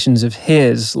inspirations of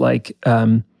his, like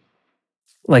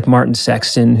Martin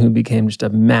Sexton, who became just a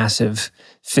massive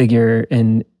figure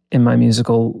in my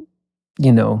musical,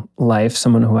 life,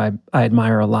 someone who I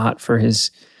admire a lot for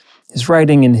his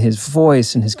writing and his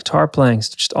voice and his guitar playing. It's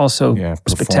just also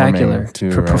spectacular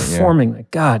for performing. Yeah.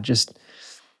 Like, God, just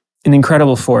an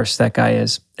incredible force that guy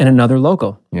is. And another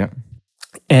local. Yeah.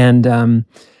 And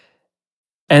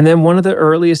And then one of the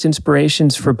earliest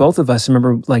inspirations for both of us, I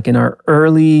remember like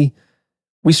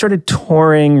we started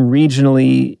touring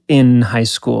regionally in high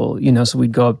school, so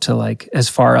we'd go up to like as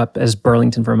far up as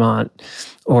Burlington, Vermont,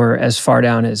 or as far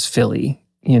down as Philly,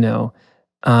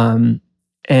 and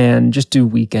just do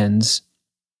weekends.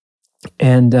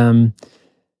 And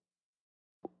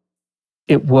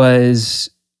it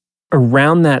was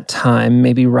around that time,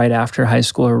 maybe right after high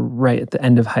school or right at the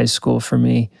end of high school for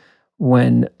me,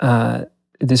 when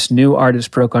this new artist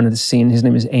broke onto the scene. His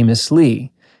name is Amos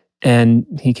Lee. And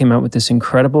he came out with this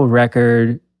incredible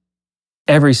record.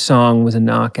 Every song was a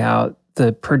knockout.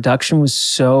 The production was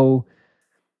so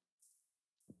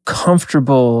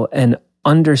comfortable and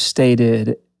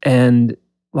understated and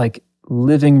like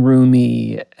living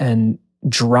roomy and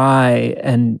dry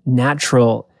and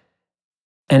natural.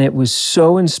 And it was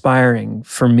so inspiring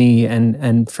for me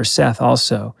and for Seth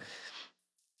also.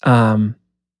 And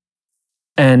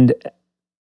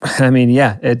I mean,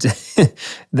 yeah,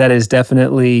 that is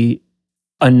definitely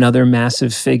another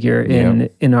massive figure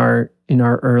in our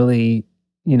early,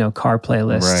 car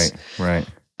playlist. Right.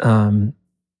 And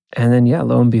then,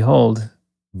 lo and behold,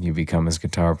 you become his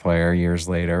guitar player years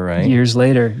later, right? Years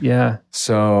later, yeah.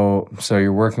 So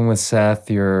you're working with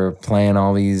Seth. You're playing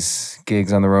all these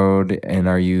gigs on the road, and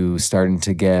are you starting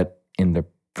to get into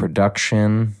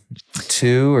production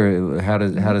too, or how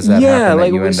does that happen? Yeah,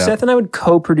 like Seth and I would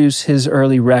co-produce his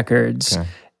early records,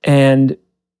 and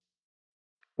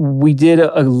we did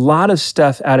a lot of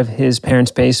stuff out of his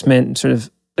parents' basement, sort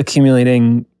of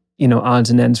accumulating, odds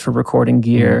and ends for recording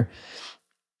gear,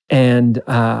 and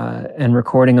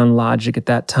recording on Logic at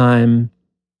that time.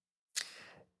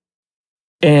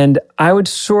 And I would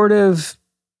sort of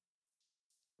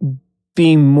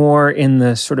being more in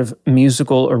the sort of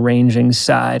musical arranging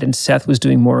side, and Seth was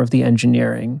doing more of the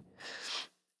engineering.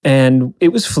 And it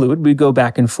was fluid. We'd go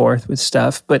back and forth with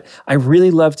stuff, but I really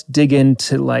loved to dig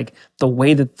into like the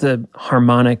way that the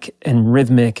harmonic and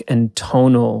rhythmic and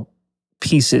tonal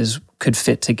pieces could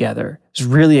fit together. It was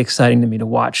really exciting to me to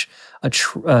watch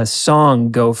a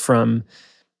song go from,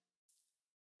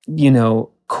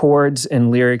 chords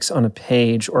and lyrics on a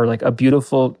page, or like a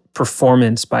beautiful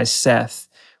performance by Seth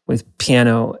with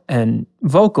piano and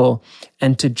vocal,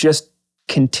 and to just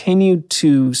continue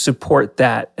to support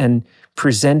that and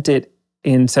present it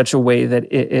in such a way that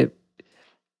it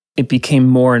became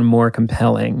more and more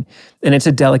compelling. And it's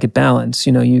a delicate balance.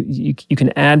 You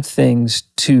can add things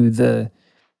to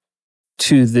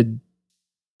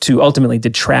ultimately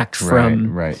detract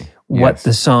from what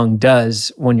the song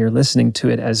does when you're listening to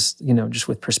it, as just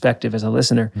with perspective as a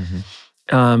listener.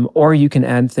 Or you can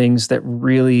add things that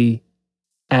really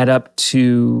add up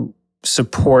to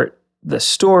support the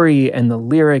story and the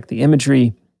lyric, the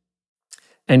imagery,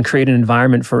 and create an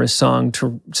environment for a song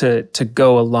to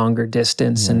go a longer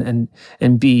distance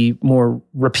and be more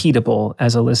repeatable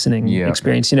as a listening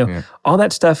experience. All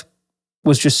that stuff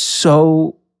was just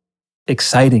so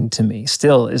exciting to me,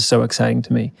 still is so exciting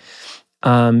to me.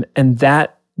 And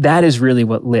that is really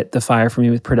what lit the fire for me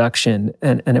with production.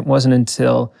 And it wasn't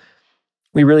until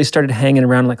we really started hanging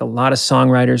around like a lot of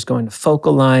songwriters, going to Folk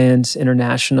Alliance,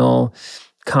 international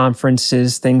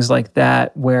conferences, things like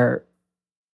that, where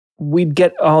we'd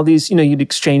get all these, you'd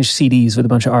exchange CDs with a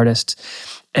bunch of artists,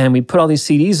 and we'd put all these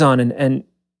CDs on, and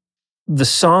the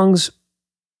songs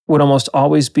would almost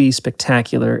always be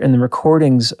spectacular, and the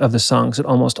recordings of the songs would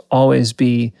almost always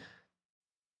be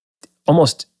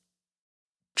almost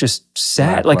just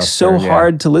sad, like so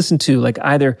hard to listen to, like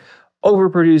either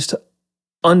overproduced,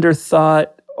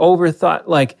 overthought,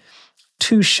 like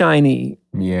too shiny,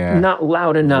 not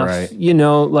loud enough,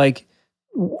 like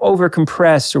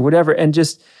overcompressed or whatever. And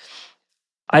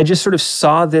I just sort of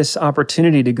saw this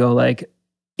opportunity to go like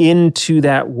into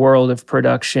that world of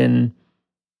production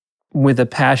with a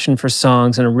passion for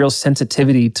songs and a real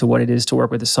sensitivity to what it is to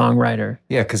work with a songwriter.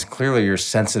 Yeah, because clearly you're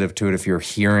sensitive to it if you're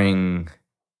hearing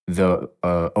the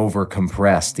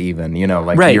overcompressed even,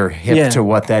 you're hip to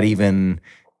what that even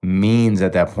means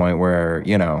at that point where,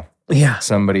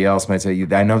 somebody else might say,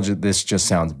 I know this just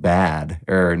sounds bad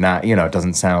or not, it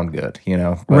doesn't sound good,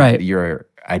 but you're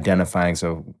identifying,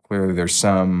 so clearly there's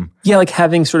some... Yeah, like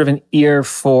having sort of an ear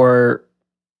for,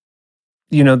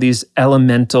 these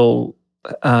elemental,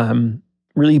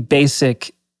 really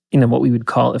basic, what we would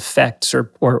call effects or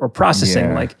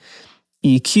processing, like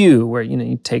EQ, where,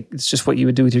 it's just what you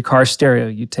would do with your car stereo.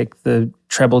 You take the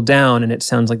treble down and it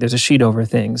sounds like there's a sheet over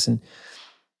things, and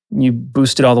you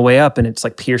boost it all the way up and it's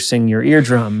like piercing your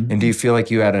eardrum. And do you feel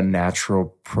like you had a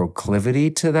natural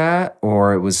proclivity to that,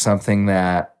 or it was something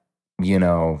that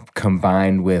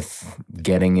combined with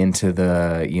getting into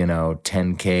the,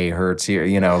 10K hertz here,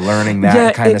 learning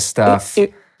that kind of stuff.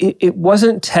 It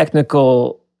wasn't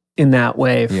technical in that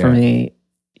way for me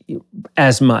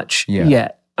as much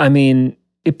yet. I mean,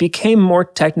 it became more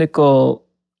technical,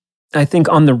 I think,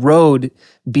 on the road,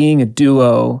 being a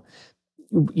duo.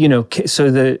 So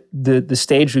the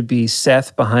stage would be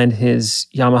Seth behind his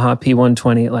Yamaha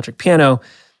P120 electric piano,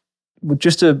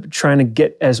 just trying to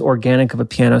get as organic of a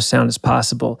piano sound as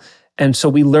possible. And so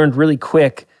we learned really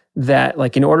quick that,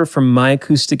 like, in order for my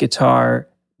acoustic guitar,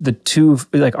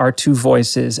 our two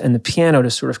voices and the piano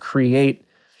to sort of create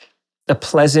a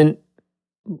pleasant,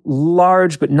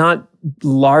 large, but not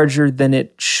larger than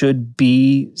it should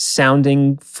be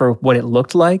sounding for what it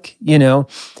looked like,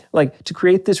 like to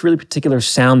create this really particular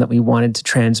sound that we wanted to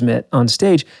transmit on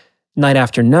stage night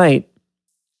after night.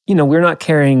 We're not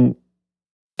carrying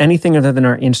anything other than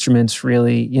our instruments,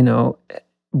 really,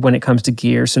 when it comes to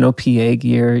gear. So no PA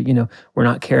gear, we're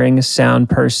not carrying a sound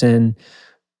person.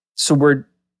 So we're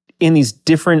in these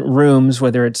different rooms,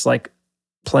 whether it's like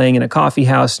playing in a coffee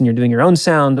house and you're doing your own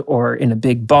sound, or in a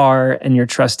big bar and you're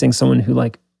trusting someone who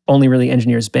like only really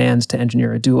engineers bands to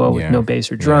engineer a duo with no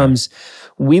bass or drums.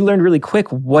 We learned really quick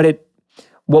what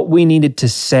we needed to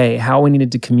say, how we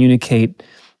needed to communicate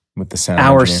with the sound,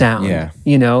 our sound.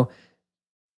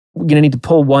 We're going to need to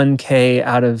pull 1K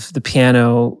out of the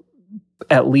piano,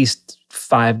 at least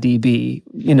 5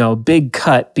 dB, big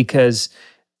cut, because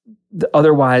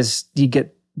otherwise you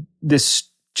get this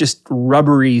just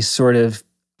rubbery sort of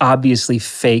obviously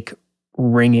fake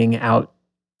ringing out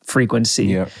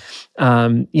frequency.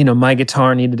 My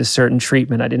guitar needed a certain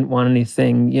treatment. I didn't want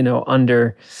anything,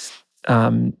 under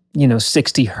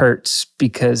 60 hertz,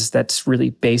 because that's really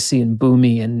bassy and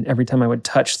boomy. And every time I would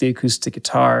touch the acoustic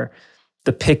guitar,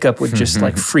 the pickup would just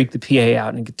like freak the PA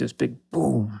out and get this big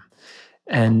boom.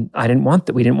 And I didn't want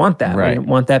that. We didn't want that. Right. We didn't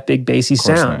want that big bassy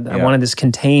sound. Not, I wanted this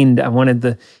contained. I wanted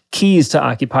the keys to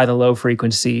occupy the low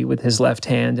frequency with his left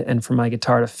hand, and for my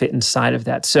guitar to fit inside of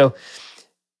that. So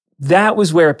that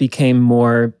was where it became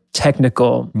more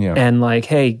technical and like,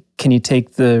 hey, can you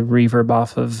take the reverb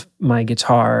off of my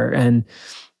guitar? And,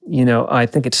 I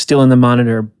think it's still in the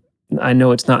monitor. I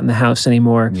know it's not in the house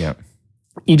anymore.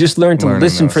 You just learn to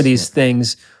listen for these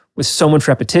things with so much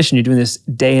repetition. You're doing this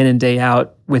day in and day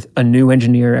out with a new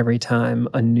engineer every time,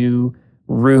 a new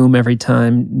room every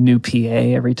time, new PA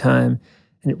every time.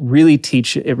 And it really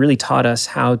taught us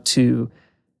how to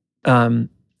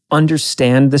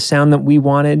understand the sound that we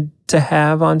wanted to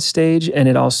have on stage. And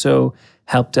it also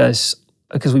helped us,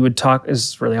 because we would talk,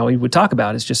 is really all we would talk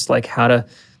about, is just like how to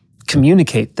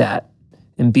communicate that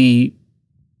and be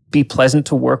pleasant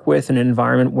to work with in an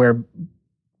environment where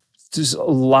there's a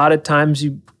lot of times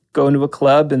you go into a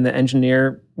club and the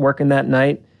engineer working that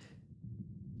night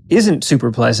isn't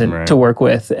super pleasant to work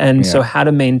with. And so how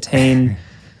to maintain,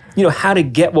 how to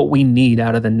get what we need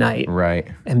out of the night. Right.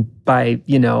 And by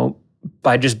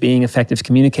just being effective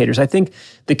communicators. I think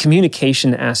the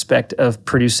communication aspect of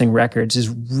producing records is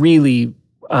really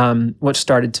what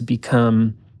started to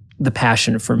become the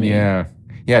passion for me. Yeah.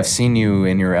 Yeah, I've seen you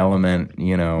in your element, I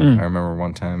remember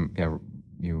one time,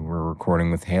 you were recording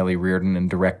with Haley Reardon and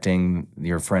directing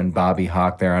your friend Bobby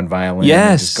Hawk there on violin.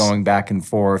 Yes. Just going back and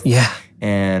forth. Yeah.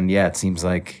 And it seems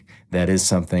like that is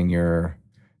something you're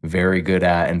very good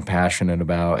at and passionate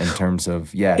about in terms of,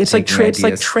 it's like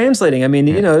translating. I mean,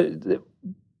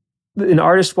 an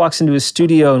artist walks into a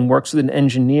studio and works with an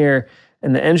engineer,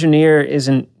 and the engineer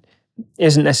isn't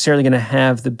necessarily going to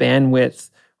have the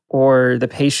bandwidth or the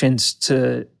patience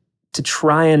to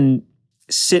try and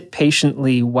sit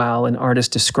patiently while an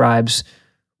artist describes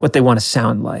what they want to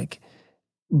sound like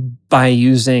by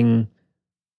using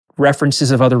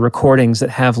references of other recordings that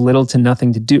have little to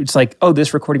nothing to do. It's like, oh,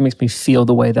 this recording makes me feel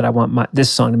the way that I want this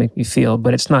song to make me feel,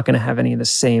 but it's not going to have any of the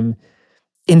same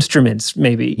instruments,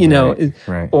 maybe,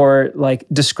 right. Or like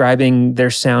describing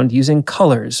their sound using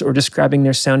colors, or describing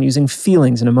their sound using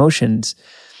feelings and emotions.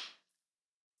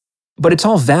 But it's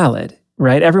all valid,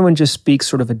 right? Everyone just speaks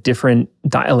sort of a different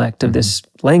dialect of this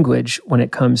language when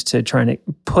it comes to trying to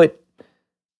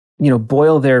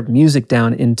boil their music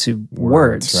down into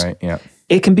words. Right, yeah.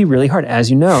 It can be really hard,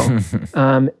 as you know.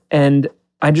 And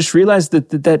I just realized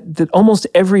that almost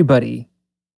everybody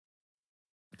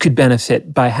could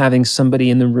benefit by having somebody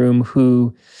in the room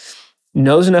who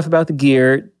knows enough about the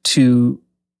gear to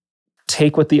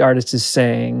take what the artist is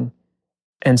saying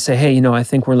and say, hey, I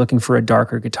think we're looking for a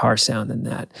darker guitar sound than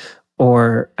that.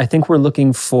 Or I think we're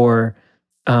looking for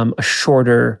a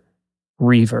shorter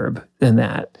reverb than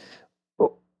that.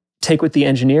 Take what the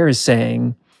engineer is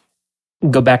saying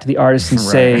go back to the artist and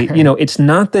say, it's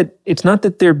not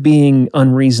that they're being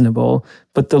unreasonable,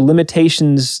 but the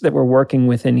limitations that we're working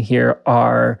within here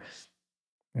are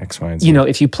X, Y, and Z.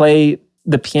 If you play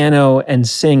the piano and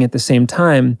sing at the same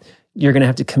time, you're going to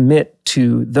have to commit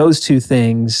to those two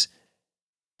things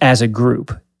as a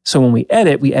group. So when we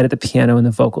edit the piano and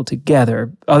the vocal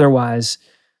together. Otherwise,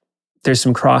 there's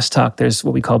some crosstalk. There's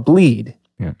what we call bleed.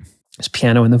 Yeah. There's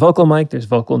piano in the vocal mic. There's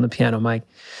vocal in the piano mic.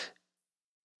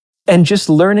 And just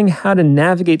learning how to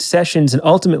navigate sessions and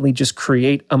ultimately just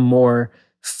create a more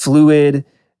fluid,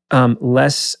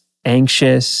 less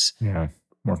anxious,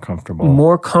 more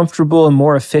comfortable and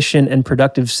more efficient and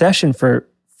productive session for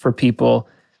people.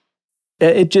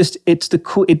 Watching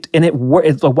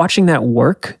that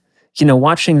work,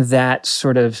 watching that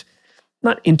sort of,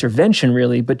 not intervention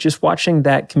really, but just watching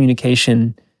that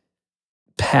communication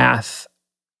path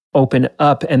open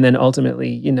up. And then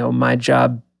ultimately, my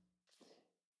job,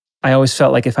 I always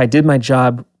felt like if I did my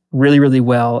job really, really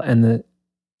well, and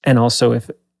also if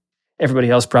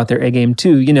everybody else brought their A game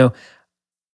too,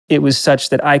 it was such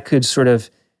that I could sort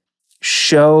of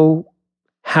show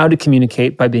how to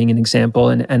communicate by being an example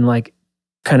and like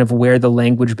kind of where the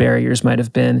language barriers might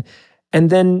have been,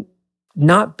 and then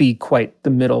not be quite the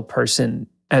middle person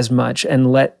as much,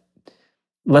 and let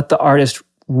the artist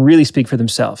really speak for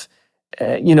themselves.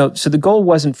 So the goal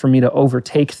wasn't for me to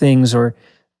overtake things or,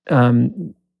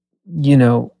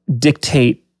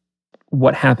 dictate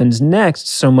what happens next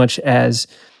so much as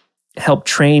help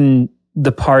train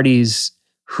the parties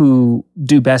who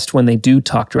do best when they do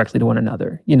talk directly to one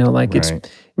another. It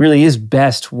really is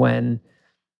best when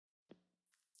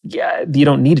you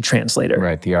don't need a translator.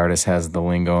 Right. The artist has the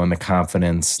lingo and the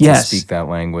confidence to speak that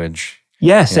language.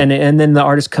 Yes. Yeah. And then the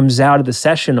artist comes out of the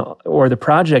session or the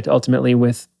project ultimately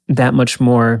with that much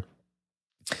more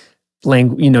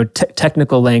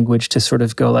technical language to sort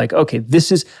of go like, okay,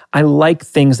 I like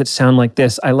things that sound like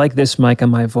this. I like this mic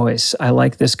on my voice. I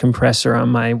like this compressor on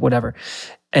my whatever.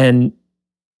 And,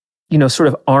 sort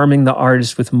of arming the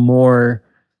artist with more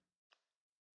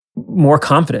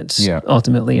confidence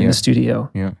ultimately in the studio.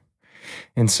 Yeah.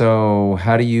 And so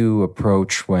how do you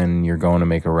approach when you're going to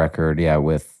make a record? Yeah.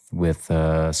 With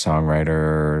a songwriter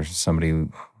or somebody,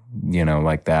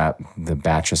 like that, the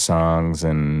batch of songs,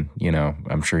 and,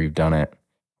 I'm sure you've done it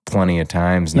plenty of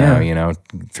times now,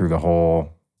 through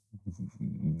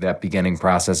that beginning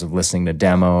process of listening to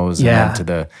demos and then to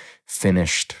the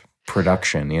finished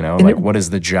production, what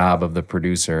is the job of the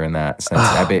producer in that sense?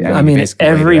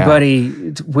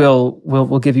 Everybody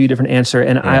will give you a different answer.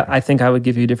 And I think I would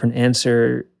give you a different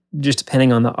answer just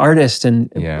depending on the artist.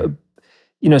 And,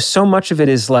 so much of it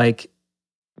is like,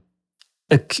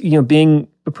 being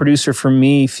a producer for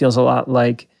me feels a lot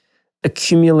like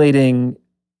accumulating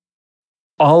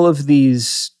all of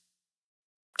these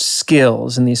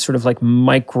skills and these sort of like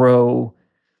micro,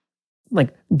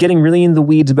 like getting really in the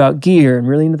weeds about gear and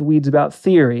really into the weeds about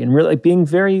theory and really like being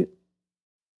very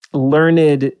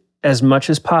learned as much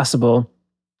as possible.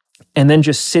 And then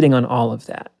just sitting on all of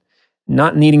that,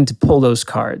 not needing to pull those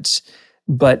cards,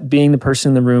 but being the person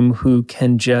in the room who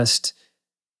can just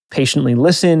patiently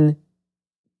listen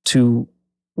to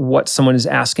what someone is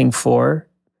asking for.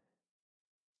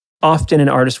 Often an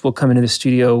artist will come into the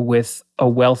studio with a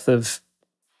wealth of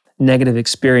negative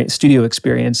studio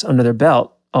experience under their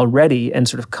belt already and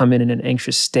sort of come in an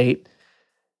anxious state.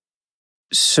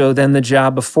 So then the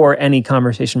job before any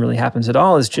conversation really happens at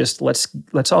all is just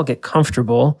let's all get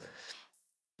comfortable.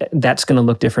 That's going to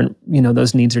look different.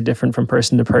 Those needs are different from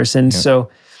person to person. Yep. So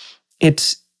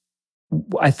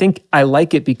I think I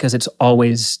like it because it's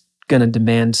always going to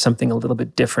demand something a little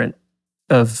bit different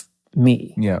of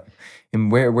me. Yeah.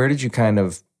 And where did you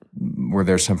were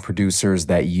there some producers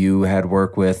that you had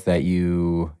worked with that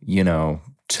you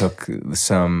took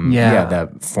some,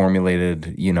 that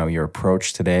formulated, your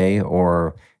approach today,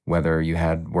 or whether you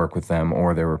had worked with them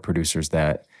or there were producers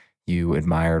that you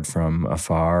admired from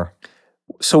afar?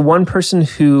 So one person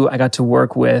who I got to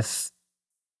work with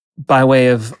by way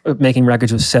of making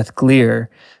records with Seth Gleer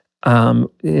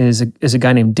is a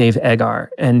guy named Dave Egar,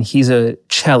 and he's a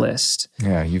cellist.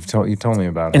 Yeah, you told me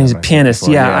about him. And he's a pianist.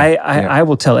 I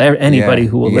will tell anybody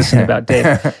who will listen about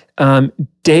Dave.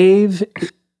 Dave,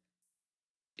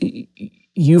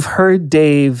 you've heard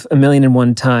Dave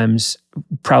 1,000,001 times,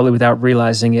 probably without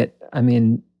realizing it. I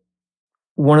mean,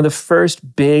 one of the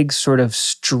first big sort of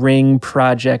string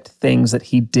project things that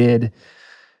he did,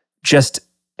 just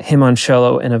him on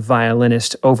cello and a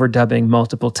violinist overdubbing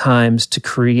multiple times to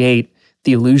create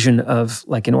the illusion of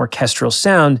like an orchestral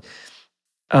sound.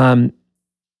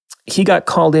 He got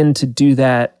called in to do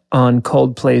that on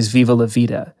Coldplay's Viva La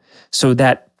Vida. So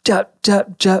that jup,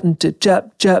 jup, jup, to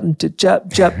jup, jup, to jup,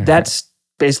 jup. That's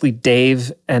basically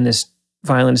Dave and this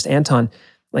violinist Anton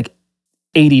like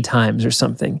 80 times or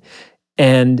something.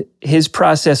 And his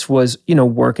process was,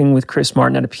 working with Chris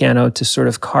Martin at a piano to sort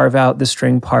of carve out the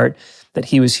string part that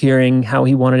he was hearing, how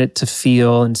he wanted it to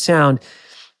feel and sound,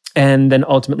 and then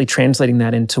ultimately translating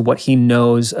that into what he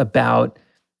knows about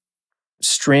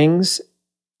strings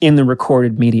in the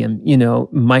recorded medium,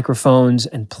 microphones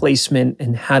and placement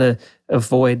and how to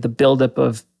avoid the buildup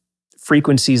of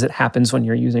frequencies that happens when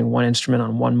you're using one instrument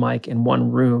on one mic in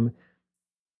one room.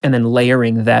 And then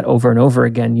layering that over and over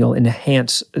again, you'll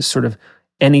enhance sort of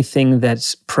anything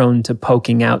that's prone to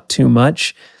poking out too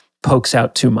much, pokes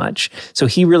out too much. So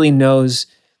he really knows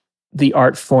the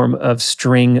art form of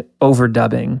string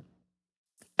overdubbing.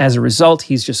 As a result,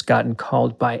 he's just gotten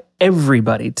called by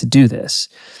everybody to do this.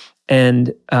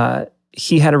 And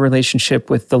he had a relationship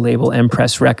with the label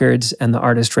Empress Records and the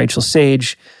artist Rachel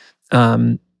Sage,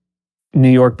 New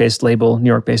York-based label, New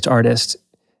York-based artist.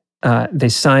 They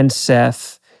signed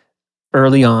Seth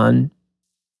early on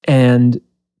and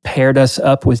paired us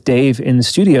up with Dave in the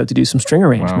studio to do some string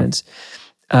arrangements.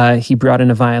 Wow. He brought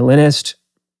in a violinist.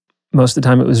 Most of the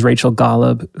time it was Rachel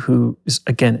Golub, who is,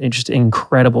 again, just an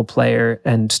incredible player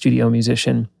and studio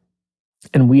musician.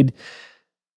 And we'd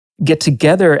get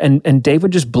together and Dave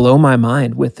would just blow my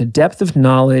mind with the depth of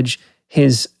knowledge,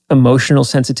 his emotional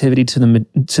sensitivity to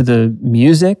the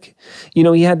music.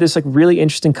 He had this like really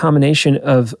interesting combination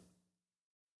of,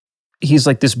 he's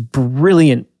like this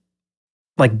brilliant,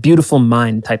 like beautiful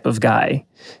mind type of guy.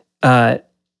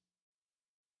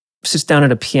 Sits down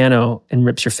at a piano and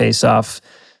rips your face off,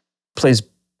 plays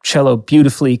cello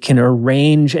beautifully, can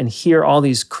arrange and hear all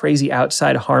these crazy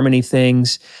outside harmony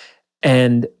things,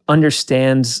 and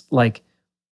understands like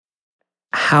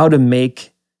how to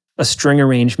make a string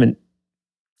arrangement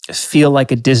feel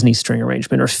like a Disney string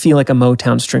arrangement, or feel like a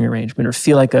Motown string arrangement, or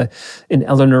feel like an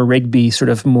Eleanor Rigby sort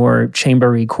of more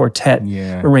chambery quartet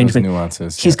arrangement. Those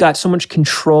nuances. He's got so much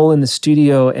control in the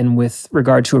studio and with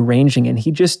regard to arranging, and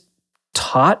he just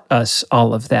taught us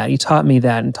all of that. He taught me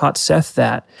that and taught Seth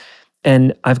that.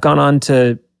 And I've gone on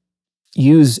to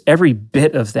use every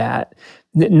bit of that,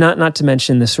 not to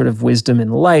mention the sort of wisdom in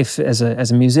life as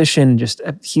a musician. Just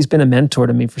he's been a mentor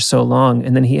to me for so long.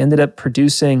 And then he ended up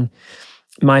producing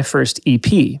my first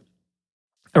EP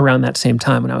around that same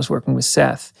time when I was working with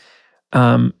Seth.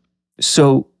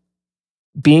 So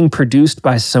being produced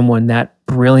by someone that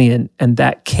brilliant and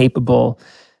that capable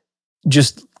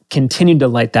just continued to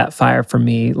light that fire for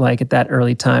me, like at that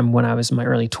early time when I was in my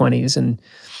early 20s.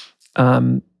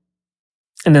 And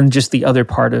then just the other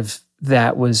part of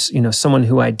that was, someone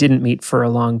who I didn't meet for a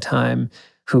long time,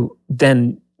 who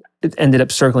then ended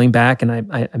up circling back, and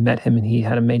I met him, and he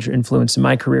had a major influence in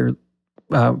my career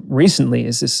recently,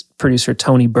 is this producer,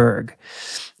 Tony Berg.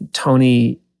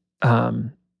 Tony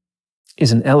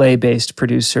is an LA-based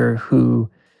producer who,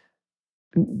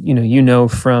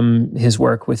 from his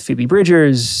work with Phoebe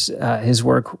Bridgers, his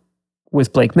work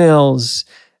with Blake Mills,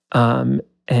 and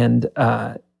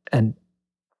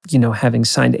having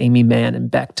signed Amy Mann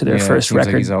and Beck to their first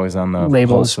record. Like he's always on the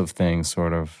labels. pulse of things,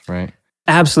 sort of, right?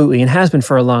 Absolutely, and has been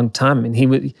for a long time. And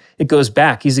it goes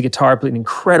back. He's an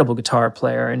incredible guitar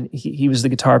player, and he was the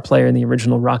guitar player in the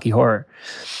original Rocky Horror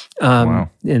in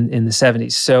the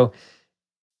 70s. So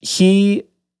he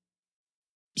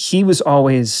was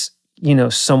always,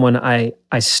 someone I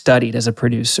studied as a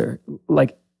producer,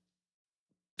 like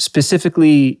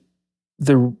specifically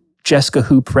the Jessica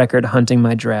Hoop record, Hunting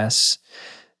My Dress,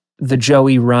 the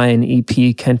Joey Ryan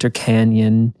EP, Kenter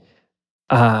Canyon.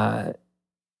 My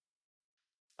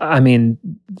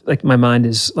mind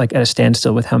is like at a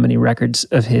standstill with how many records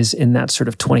of his in that sort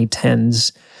of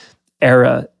 2010s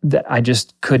era that I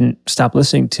just couldn't stop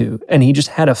listening to. And he just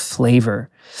had a flavor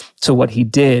to what he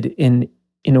did in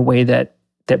a way that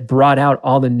brought out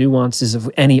all the nuances of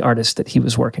any artist that he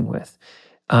was working with.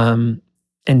 And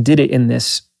did it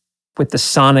with the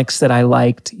sonics that I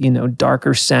liked,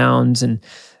 darker sounds and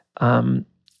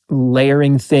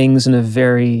layering things in a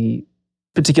very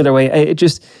particular way.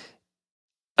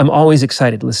 I'm always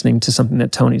excited listening to something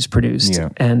that Tony's produced. Yeah.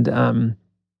 And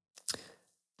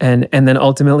then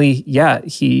ultimately,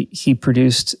 he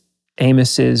produced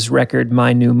Amos's record,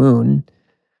 My New Moon.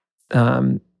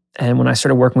 And when I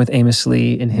started working with Amos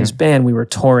Lee in his band, we were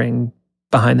touring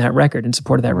behind that record in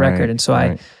support of that record. And so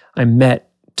I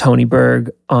met Tony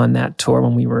Berg on that tour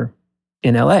when we were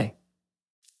in LA.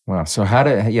 Wow. So how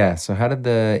did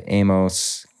the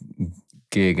Amos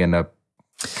gig end up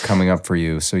coming up for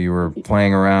you? So you were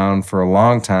playing around for a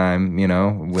long time, as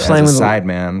a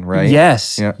sideman, right?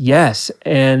 Yes. Yeah. Yes.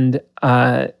 And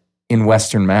in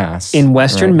Western Mass. In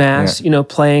Western right? Mass,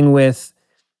 playing with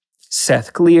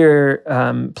Seth Gleer,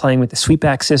 playing with the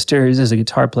Sweetback Sisters as a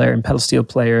guitar player and pedal steel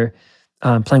player,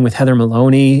 playing with Heather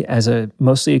Maloney as a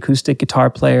mostly acoustic guitar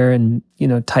player and,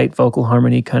 tight vocal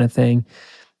harmony kind of thing.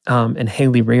 And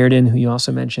Haley Reardon, who you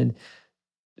also mentioned.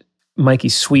 Mikey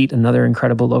Sweet, another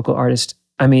incredible local artist.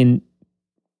 I mean,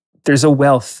 there's a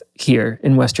wealth here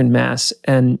in Western Mass.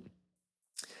 And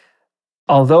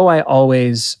although I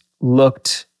always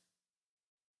looked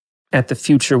at the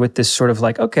future with this sort of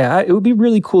like, okay, it would be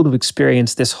really cool to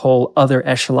experience this whole other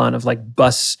echelon of like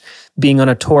being on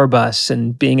a tour bus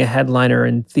and being a headliner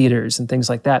in theaters and things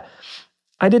like that.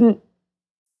 I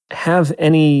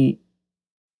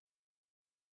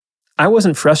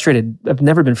wasn't frustrated. I've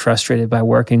never been frustrated by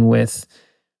working with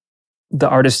the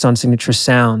artists on Signature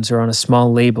Sounds or on a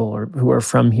small label or who are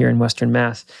from here in Western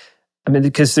Mass. I mean,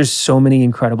 because there's so many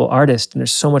incredible artists and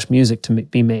there's so much music to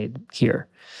be made here.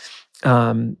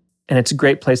 And it's a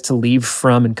great place to leave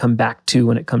from and come back to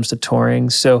when it comes to touring.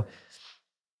 So,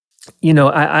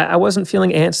 I wasn't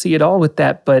feeling antsy at all with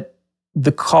that, but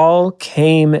the call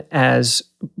came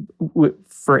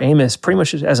for Amos pretty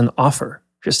much as an offer.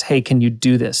 Just, hey, can you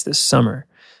do this summer?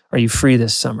 Are you free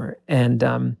this summer? And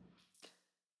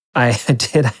I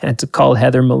had to call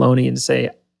Heather Maloney and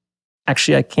say,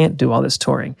 actually, I can't do all this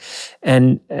touring.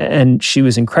 And she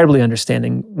was incredibly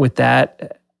understanding with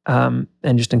that. And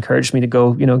just encouraged me to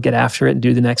go, get after it and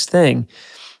do the next thing.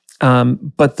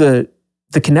 But the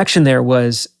connection there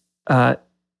was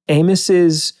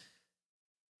Amos's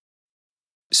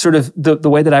sort of the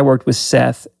way that I worked with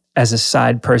Seth as a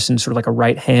side person, sort of like a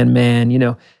right-hand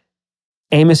man,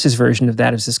 Amos's version of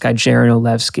that is this guy, Jaron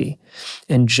Olevsky.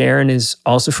 And Jaron is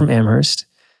also from Amherst.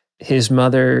 His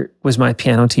mother was my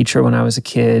piano teacher when I was a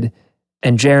kid.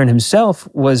 And Jaron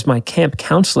himself was my camp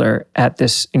counselor at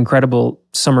this incredible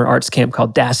summer arts camp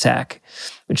called DASAC,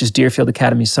 which is Deerfield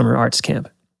Academy Summer Arts Camp.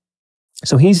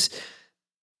 So he's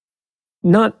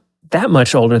not that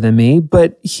much older than me,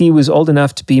 but he was old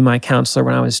enough to be my counselor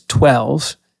when I was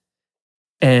 12.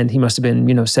 And he must have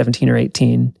been, 17 or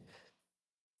 18.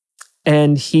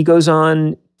 And he goes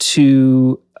on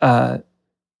to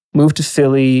move to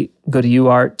Philly, go to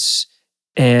UArts,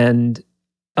 and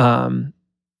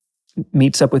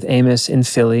meets up with Amos in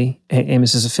Philly.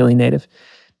 Amos is a Philly native.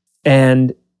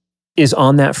 And is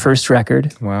on that first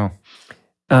record. Wow.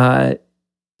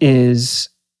 Is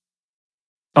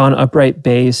on upright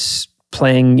bass,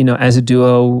 playing, as a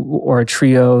duo or a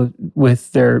trio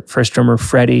with their first drummer,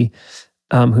 Freddie,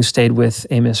 who stayed with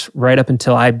Amos right up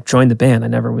until I joined the band. I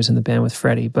never was in the band with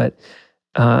Freddie, but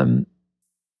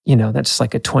that's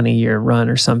like a 20-year run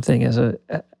or something as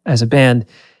a band.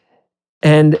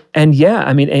 And yeah,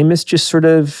 I mean, Amos just sort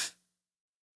of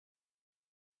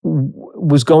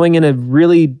was going in a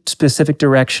really specific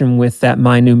direction with that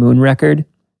My New Moon record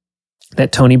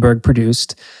that Tony Berg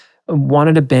produced.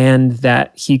 Wanted a band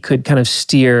that he could kind of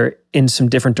steer in some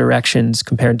different directions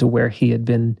compared to where he had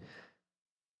been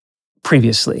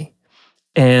previously,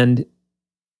 and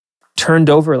turned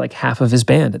over like half of his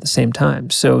band at the same time.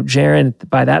 So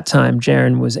by that time,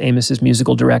 Jaron was Amos's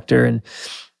musical director and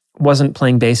wasn't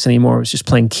playing bass anymore, was just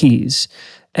playing keys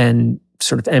and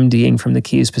sort of MDing from the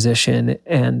keys position.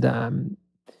 And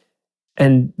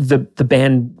the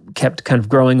band kept kind of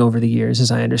growing over the years,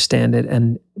 as I understand it,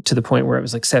 and to the point where it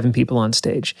was like 7 people on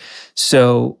stage.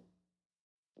 So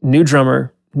new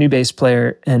drummer, new bass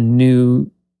player, and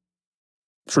new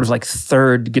sort of like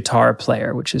third guitar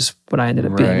player, which is what I ended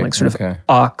up being, like sort of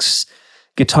aux,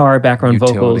 guitar, background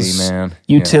vocals,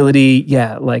 utility.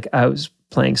 Yeah, like I was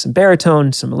playing some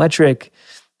baritone, some electric,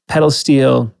 pedal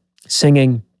steel,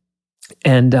 singing.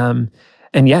 And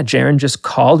yeah, Jaron just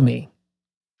called me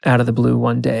out of the blue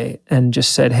one day and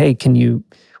just said, hey,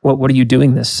 what are you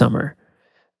doing this summer?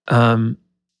 And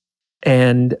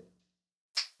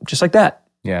just like that.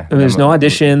 Yeah. There was no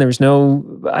audition.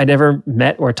 I never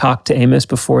met or talked to Amos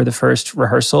before the first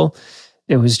rehearsal.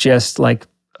 It was just like,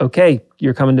 okay,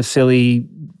 you're coming to Philly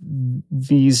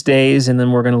these days, and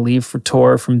then we're going to leave for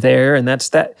tour from there. And that's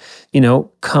that,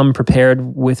 come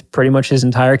prepared with pretty much his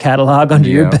entire catalog under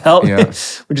your belt,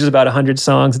 which is about 100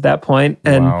 songs at that point.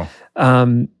 And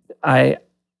I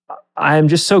am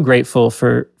just so grateful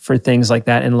for things like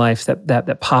that in life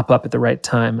that pop up at the right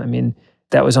time. I mean,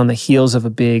 that was on the heels of a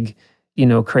big,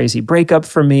 crazy breakup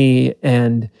for me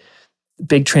and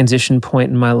big transition point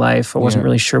in my life. I wasn't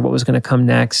really sure what was going to come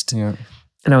next. Yeah.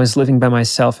 And I was living by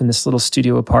myself in this little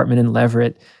studio apartment in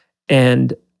Leverett.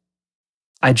 And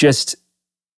I just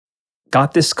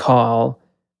got this call.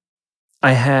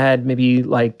 I had maybe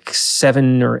like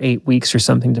 7 or 8 weeks or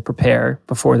something to prepare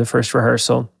before the first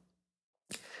rehearsal.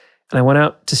 And I went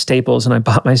out to Staples and I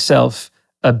bought myself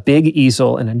a big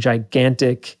easel and a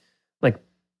gigantic like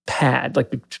pad,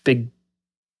 like big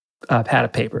pad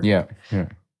of paper. Yeah.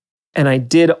 And I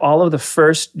did all of the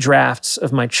first drafts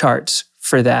of my charts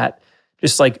for that,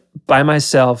 just like by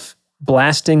myself,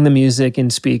 blasting the music in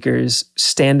speakers,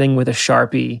 standing with a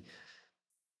Sharpie,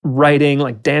 writing,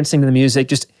 like dancing to the music,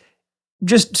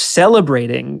 just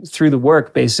celebrating through the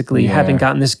work, basically, having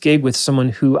gotten this gig with someone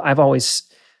who I've always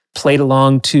played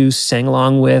along to, sang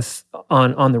along with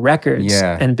on the records,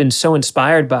 and been so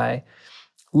inspired by.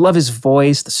 Love his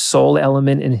voice, the soul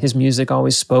element in his music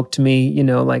always spoke to me, you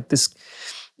know, like this,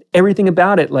 everything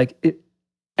about it, like it.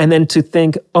 And then to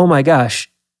think, oh my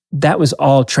gosh, that was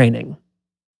all training,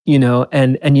 you know,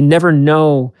 and you never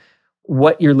know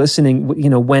what you're listening, you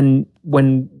know,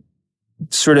 when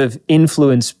sort of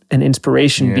influence and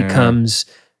inspiration becomes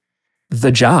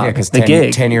the job, the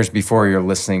gig. 10 years before, you're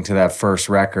listening to that first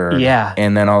record. Yeah.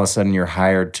 And then all of a sudden you're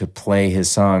hired to play his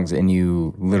songs and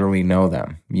you literally know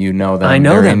them. You know them. I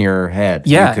know They're them. in your head.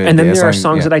 Yeah. And then there are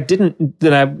songs that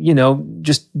I, you know,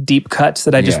 just deep cuts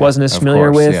that I just wasn't as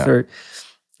familiar with, or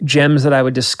gems that I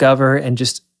would discover. And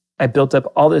just, I built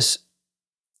up all this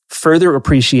further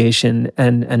appreciation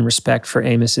and respect for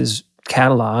Amos's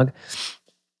catalog.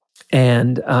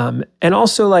 And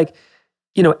also, like,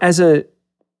 you know, as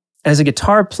a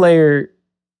guitar player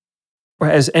or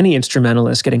as any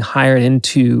instrumentalist getting hired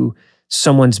into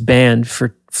someone's band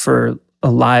for a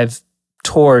live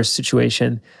tour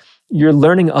situation, you're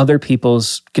learning other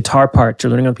people's guitar parts, you're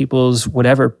learning other people's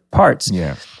whatever parts.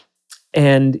 Yeah.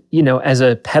 And, you know, as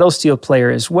a pedal steel player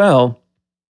as well,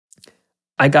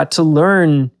 I got to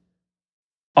learn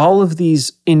all of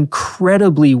these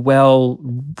incredibly well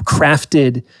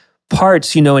crafted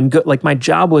parts, you know, and like my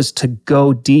job was to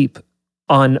go deep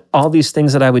on all these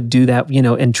things that I would do that, you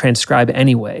know, and transcribe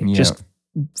anyway, just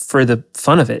for the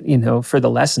fun of it, you know, for the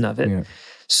lesson of it. Yeah.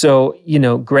 So, you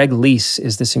know, Greg Leese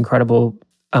is this incredible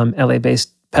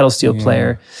LA-based pedal steel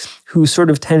player who sort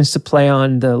of tends to play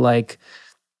on the, like,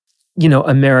 you know,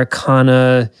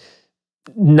 Americana,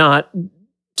 not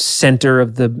center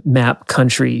of the map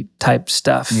country type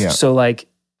stuff. Yeah. So like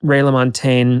Ray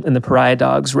LaMontagne and the Pariah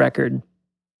Dogs record,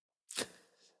 I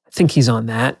think he's on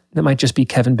that. That might just be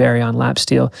Kevin Barry on lap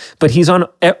steel. But he's on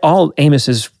all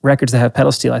Amos's records that have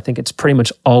pedal steel. I think it's pretty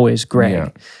much always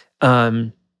Greg. Yeah.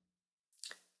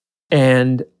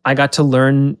 And I got to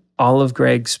learn all of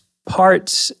Greg's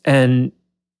parts, and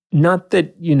not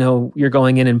that, you know, you're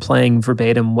going in and playing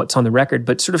verbatim what's on the record,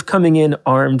 but sort of coming in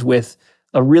armed with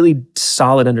a really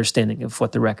solid understanding of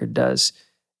what the record does.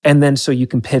 And then so you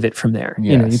can pivot from there.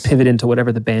 Yes. You know, you pivot into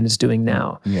whatever the band is doing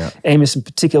now. Yeah. Amos in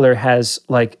particular has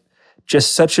like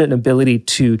just such an ability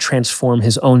to transform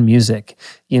his own music.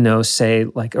 You know, say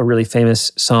like a really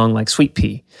famous song like Sweet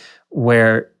Pea,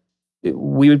 where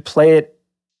we would play it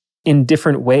in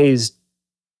different ways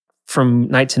from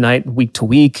night to night, week to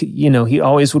week. You know, he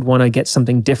always would want to get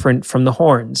something different from the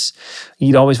horns.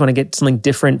 He'd always want to get something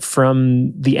different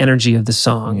from the energy of the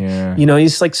song. Yeah. You know,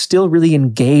 he's like still really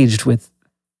engaged with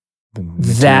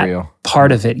that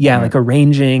part of it. Yeah, like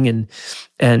arranging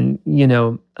and you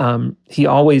know, he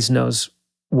always knows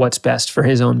what's best for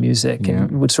his own music,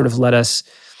 and would sort of let us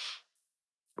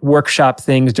workshop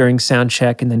things during sound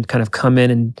check and then kind of come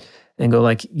in and go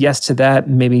like, yes to that,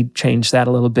 maybe change that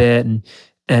a little bit.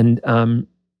 And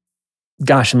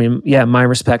gosh, I mean, yeah, my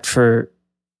respect for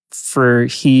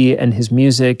he and his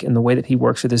music and the way that he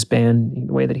works with his band,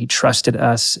 the way that he trusted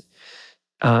us,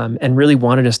 and really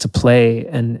wanted us to play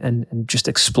and just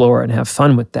explore and have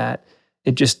fun with that.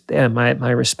 It just,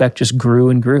 my respect just grew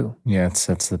and grew. Yeah, it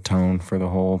sets the tone for the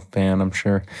whole band, I'm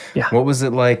sure. Yeah. What was it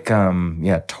like,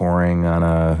 touring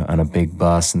on a big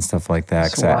bus and stuff like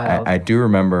that? Because I do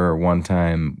remember one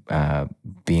time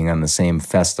being on the same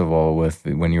festival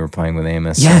when you were playing with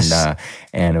Amos. Yes.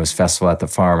 And it was Festival at the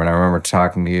Farm. And I remember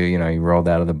talking to you, you know, you rolled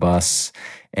out of the bus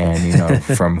and, you know,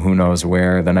 from who knows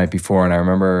where the night before. And I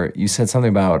remember you said something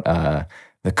about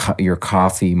your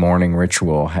coffee morning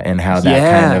ritual and how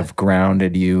that kind of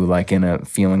grounded you, like in a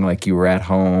feeling like you were at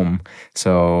home.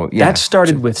 So that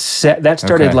started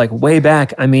like way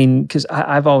back. I mean, because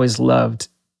I've always loved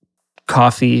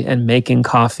coffee and making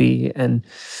coffee, and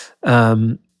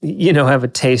you know, have a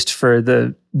taste for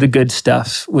the good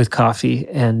stuff with coffee,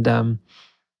 and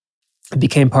it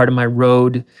became part of my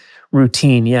road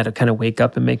routine. Yeah, to kind of wake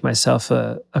up and make myself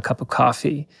a cup of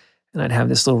coffee. And I'd have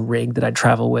this little rig that I'd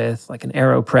travel with, like an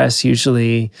AeroPress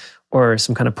usually, or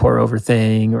some kind of pour over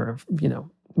thing, or, you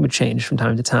know, would change from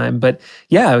time to time. But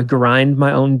yeah, I would grind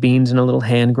my own beans in a little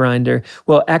hand grinder.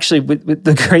 Well, actually, with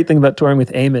the great thing about touring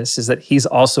with Amos is that he's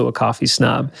also a coffee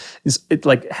snob.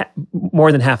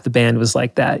 More than half the band was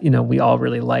like that. We all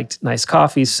really liked nice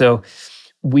coffee. So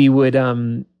we would,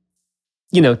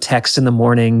 text in the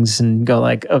mornings and go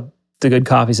like, oh, the good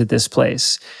coffee's at this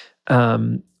place.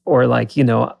 Or like,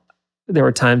 there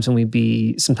were times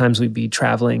when sometimes we'd be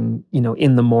traveling,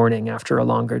 in the morning after a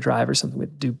longer drive or something.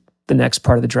 We'd do the next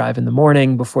part of the drive in the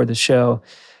morning before the show.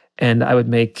 And I would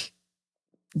make,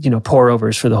 pour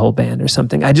overs for the whole band or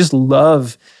something. I just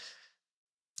love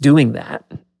doing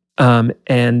that.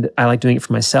 And I like doing it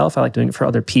for myself. I like doing it for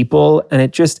other people. And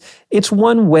it's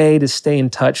one way to stay in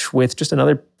touch with just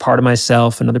another part of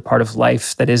myself, another part of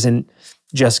life that isn't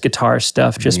just guitar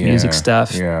stuff, just music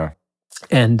stuff. Yeah.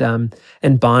 And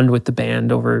bond with the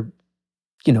band over,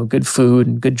 good food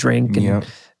and good drink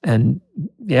and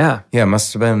yeah. Yeah, it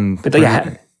must have been. But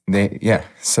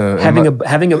So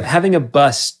having a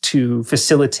bus to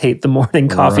facilitate the morning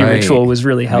coffee ritual was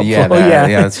really helpful. Yeah,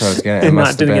 that's what I was getting. And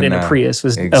not doing it in a Prius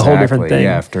was a whole different thing.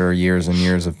 Yeah, after years and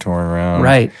years of touring around,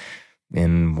 right,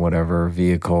 in whatever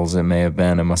vehicles it may have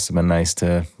been, it must have been nice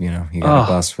to you got a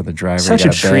bus for the driver. Such a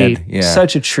treat. Yeah,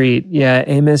 such a treat. Yeah,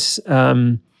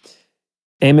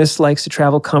 Amos likes to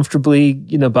travel comfortably.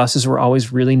 Buses were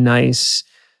always really nice.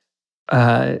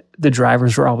 The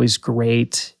drivers were always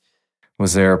great.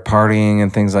 Was there partying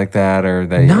and things like that, or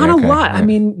not a lot? Yeah. I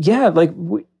mean,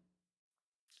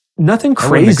 nothing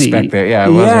crazy. I wouldn't expect that. Yeah, I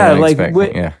wasn't really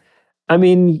expecting. Yeah. I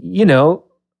mean,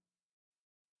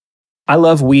 I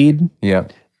love weed. Yeah,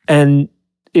 and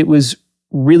it was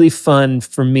really fun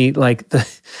for me. Like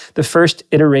the first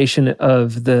iteration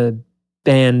of the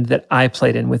band that I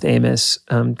played in with Amos,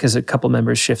 because a couple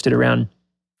members shifted around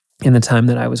in the time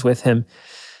that I was with him.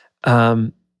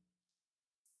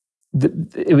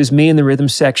 It was me in the rhythm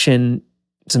section.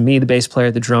 It's me, the bass player,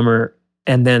 the drummer,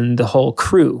 and then the whole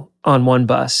crew on one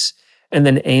bus. And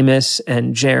then Amos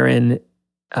and Jaron,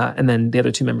 and then the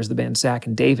other two members of the band, Zach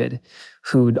and David,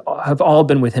 who have all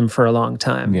been with him for a long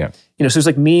time. Yeah. So it's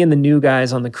like me and the new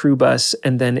guys on the crew bus,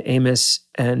 and then Amos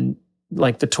and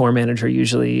like the tour manager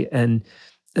usually, and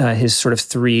his sort of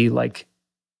three like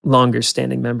longer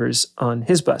standing members on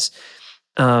his bus.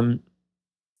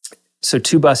 So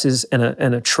two buses and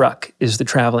a truck is the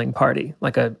traveling party,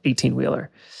 like a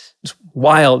 18-wheeler. It's a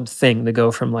wild thing to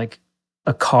go from like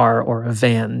a car or a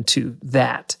van to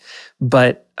that.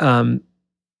 But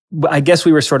I guess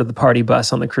we were sort of the party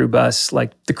bus on the crew bus.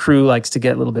 Like the crew likes to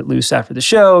get a little bit loose after the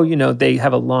show. They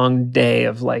have a long day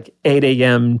of like 8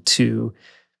 a.m. to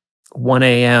 1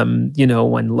 a.m.,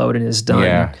 when loading is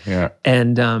done. Yeah.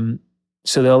 And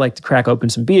so they'll like to crack open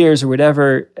some beers or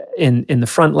whatever in the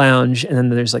front lounge. And then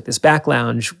there's like this back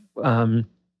lounge, in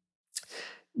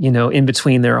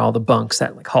between there are all the bunks,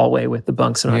 that like hallway with the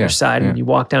bunks on either side. And you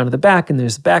walk down to the back and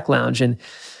there's the back lounge. And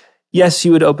yes,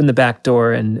 you would open the back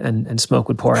door and smoke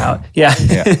would pour out. Yeah.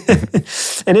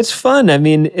 And it's fun. I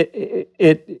mean,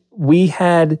 we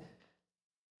had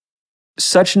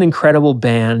such an incredible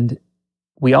band.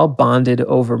 We all bonded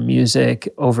over music,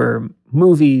 over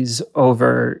movies,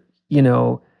 over,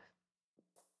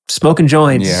 smoking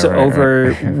joints,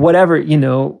 over whatever,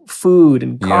 food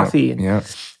and coffee.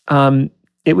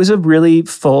 It was a really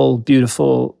full,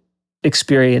 beautiful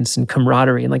experience and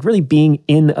camaraderie, and like really being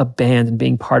in a band and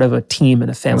being part of a team and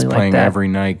a family like that. Playing every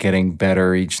night, getting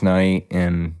better each night,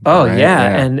 and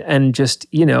and just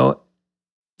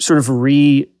sort of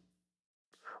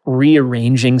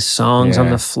rearranging songs on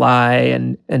the fly,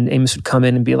 and Amos would come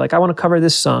in and be like, I want to cover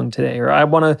this song today, or I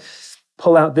want to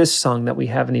pull out this song that we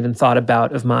haven't even thought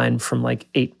about of mine from like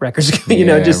 8 records ago.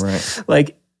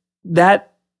 Like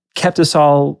that kept us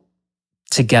all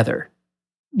together.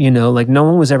 Like no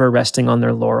one was ever resting on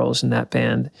their laurels in that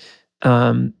band.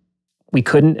 We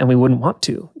couldn't and we wouldn't want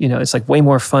to. It's like way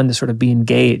more fun to sort of be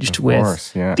engaged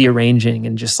with the arranging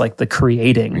and just like the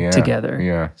creating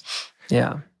together.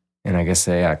 Yeah. And I guess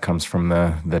it comes from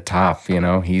the top,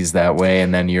 he's that way,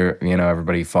 and then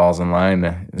everybody falls in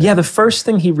line. Yeah, the first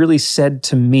thing he really said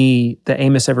to me, that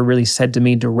Amos ever really said to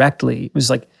me directly, was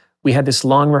like, we had this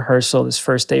long rehearsal, this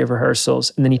first day of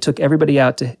rehearsals, and then he took everybody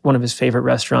out to one of his favorite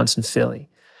restaurants in Philly.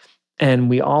 And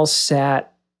we all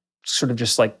sat, sort of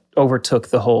just like overtook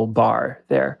the whole bar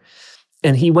there.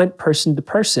 And he went person to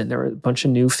person. There were a bunch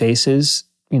of new faces,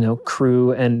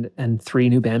 crew and 3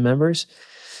 new band members.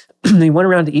 He went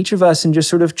around to each of us and just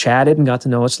sort of chatted and got to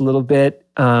know us a little bit,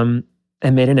 and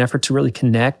made an effort to really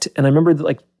connect. And I remember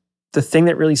the thing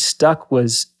that really stuck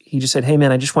was he just said, hey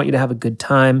man, I just want you to have a good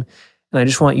time. And I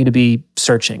just want you to be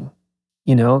searching,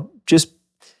 he's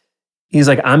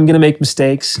like, I'm going to make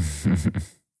mistakes.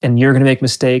 and you're going to make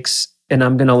mistakes, and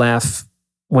I'm going to laugh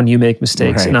when you make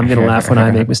mistakes, and I'm going to laugh when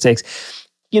I make mistakes.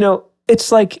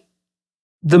 It's like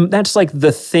that's like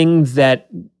the thing that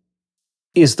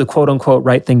is the quote unquote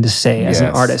right thing to say as an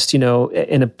artist,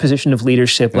 in a position of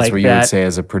leadership. That's like what you would say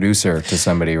as a producer to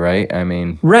somebody, right? I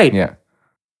mean, right. Yeah.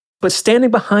 But standing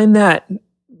behind that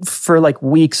for like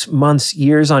weeks, months,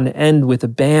 years on end with a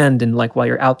band, and like while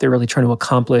you're out there really trying to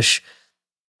accomplish,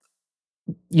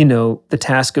 the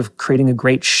task of creating a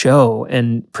great show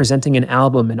and presenting an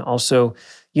album, and also,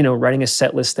 writing a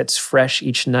set list that's fresh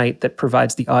each night that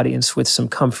provides the audience with some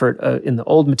comfort in the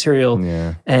old material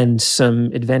and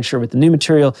some adventure with the new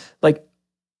material. Like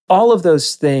all of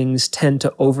those things tend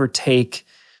to overtake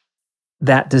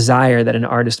that desire that an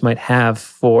artist might have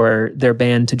for their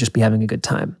band to just be having a good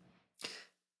time.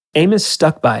 Amos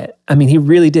stuck by it. I mean, he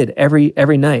really did every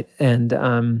night.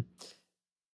 And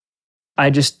I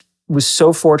just was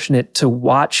so fortunate to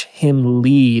watch him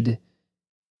lead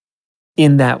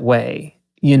in that way,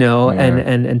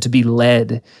 and to be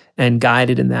led and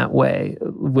guided in that way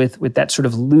with that sort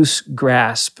of loose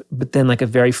grasp, but then like a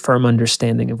very firm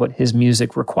understanding of what his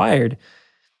music required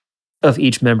of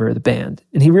each member of the band.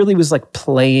 And he really was like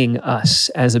playing us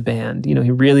as a band. He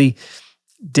really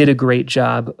did a great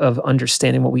job of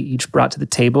understanding what we each brought to the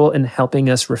table and helping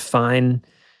us refine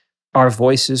our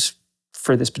voices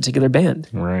for this particular band.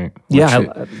 Right. Yeah,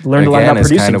 I learned a lot about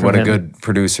producing. Is kind of what him. A good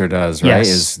producer does, right?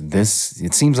 Yes.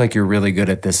 It seems like you're really good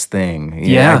at this thing.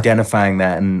 Yeah. Identifying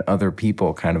that in other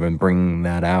people kind of and bringing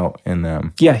that out in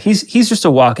them. Yeah, he's just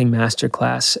a walking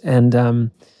masterclass.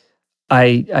 And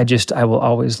I will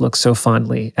always look so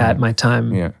fondly at my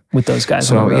time with those guys.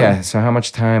 So so how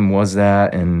much time was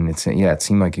that? And it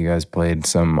seemed like you guys played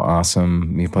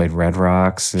you played Red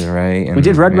Rocks, right? And we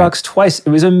did Red Rocks twice. It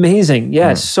was amazing.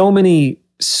 Yeah, so many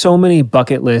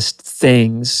bucket list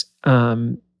things.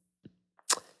 Not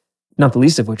the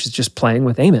least of which is just playing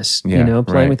with Amos,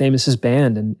 playing with Amos's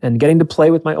band and getting to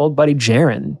play with my old buddy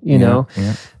Jaron,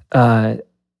 the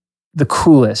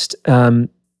coolest.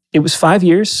 It was 5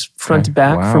 years front to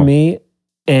back for me,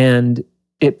 and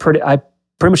I pretty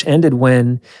much ended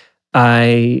when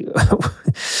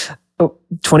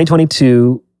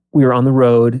 2022, we were on the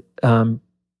road. You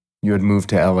had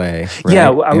moved to LA,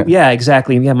 right? Yeah,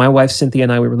 exactly. Yeah, my wife Cynthia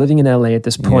and I, we were living in LA at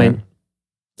this point.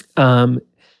 So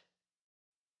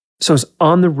I was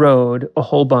on the road a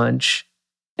whole bunch,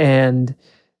 and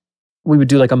we would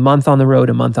do like a month on the road,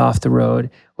 a month off the road.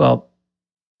 Well,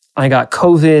 I got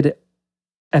COVID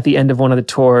at the end of one of the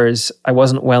tours. I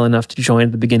wasn't well enough to join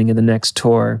at the beginning of the next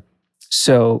tour.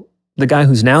 So the guy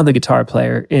who's now the guitar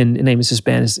player in Amos's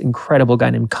band is an incredible guy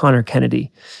named Connor Kennedy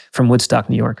from Woodstock,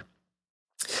 New York.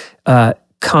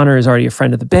 Connor is already a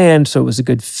friend of the band, so it was a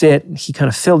good fit. He kind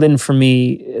of filled in for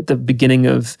me at the beginning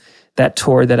of that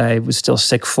tour that I was still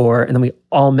sick for. And then we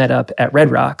all met up at Red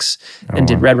Rocks and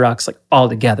did Red Rocks like all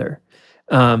together.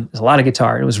 There's a lot of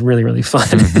guitar. And it was really, really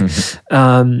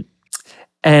fun.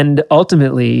 And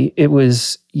ultimately, it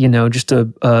was, just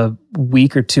a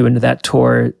week or two into that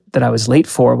tour that I was late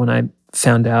for when I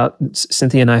found out,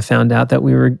 Cynthia and I found out that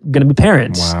we were going to be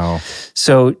parents. Wow.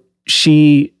 So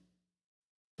she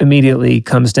immediately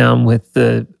comes down with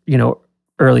the,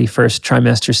 early first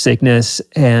trimester sickness.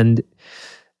 And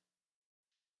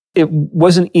it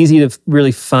wasn't easy to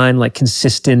really find like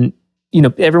consistent,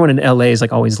 everyone in LA is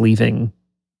like always leaving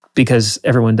because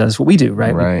everyone does what we do,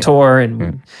 right? We tour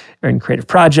and are in creative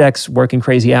projects, working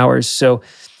crazy hours. So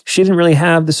she didn't really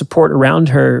have the support around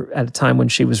her at a time when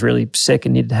she was really sick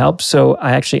and needed help. So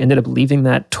I actually ended up leaving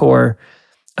that tour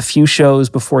a few shows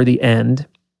before the end,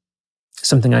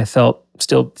 something I still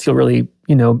feel really,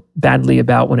 badly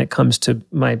about when it comes to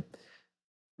my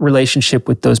relationship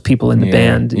with those people in the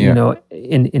band,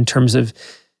 in terms of,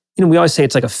 we always say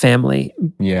it's like a family.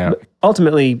 Yeah. But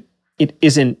ultimately, it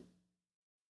isn't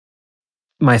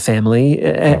my family,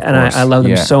 and I love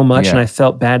them so much, and I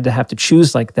felt bad to have to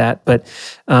choose like that. But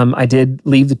I did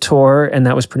leave the tour, and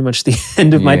that was pretty much the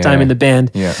end of my time in the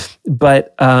band. Yeah.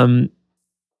 But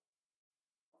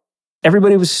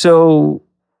everybody was so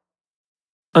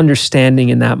understanding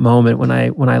in that moment when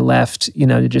I left,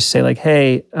 to just say like,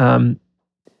 hey,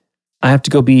 I have to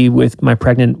go be with my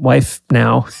pregnant wife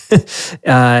now,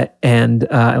 and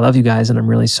I love you guys, and I'm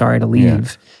really sorry to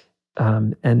leave.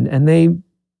 And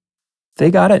they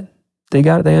got it.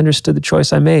 They understood the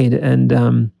choice I made.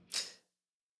 And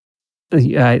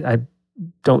I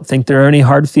don't think there are any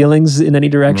hard feelings in any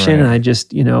direction. And I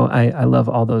just, I love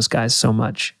all those guys so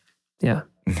much. Yeah.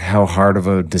 How hard of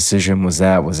a decision was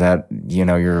that? Was that,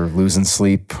 you're losing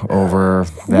sleep over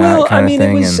that kind of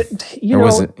thing?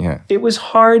 It was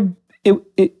hard.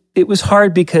 It was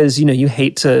hard because, you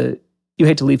hate to you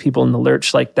hate to leave people in the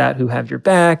lurch like that who have your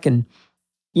back. And,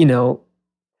 you know,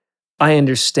 I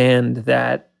understand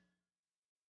that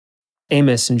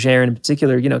Amos and Jaron in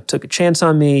particular, you know, took a chance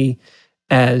on me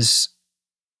as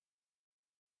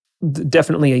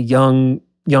definitely a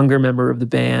younger member of the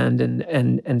band,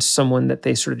 and someone that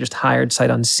they sort of just hired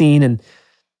sight unseen.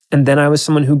 And then I was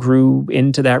someone who grew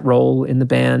into that role in the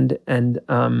band. And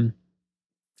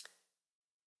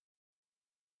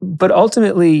but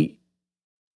ultimately,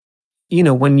 you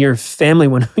know, when your family,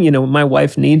 when, you know, my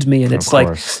wife needs me, and it's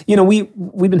like, you know,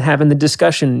 we've been having the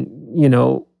discussion, you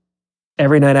know,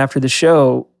 every night after the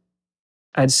show,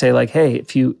 I'd say like, hey,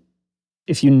 if you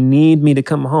need me to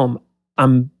come home,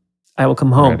 I will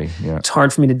come home. Yeah. It's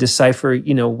hard for me to decipher,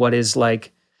 you know, what is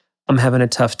like, I'm having a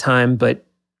tough time, but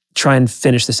try and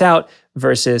finish this out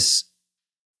versus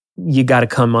you got to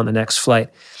come on the next flight.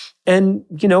 And,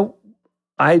 you know,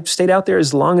 I stayed out there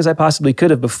as long as I possibly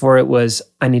could have before it was,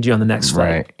 I need you on the next flight.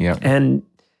 Right. Yeah. And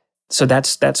so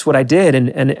that's what I did.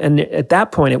 And at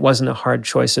that point, it wasn't a hard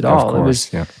choice at all. Of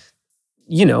course, it was,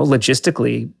 you know,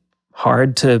 logistically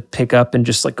hard to pick up and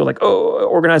just like go like, oh,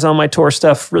 organize all my tour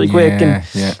stuff really quick. And,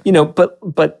 you know,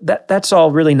 but that's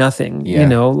all really nothing, you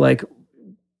know, like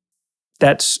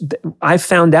I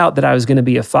found out that I was going to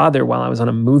be a father while I was on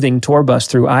a moving tour bus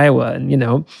through Iowa. And, you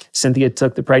know, Cynthia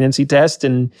took the pregnancy test,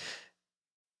 and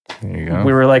there you go.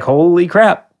 We were like, holy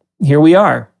crap, here we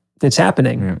are. It's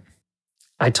happening. Yeah.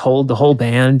 I told the whole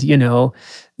band, you know,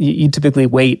 you typically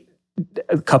wait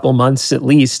a couple months at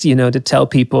least, you know, to tell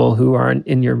people who aren't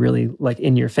in your really like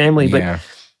in your family. But I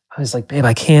was like, babe,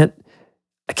 I can't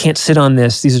sit on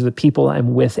this. These are the people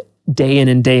I'm with day in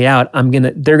and day out.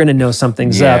 They're gonna know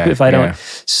something's up if I don't.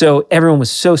 So everyone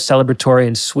was so celebratory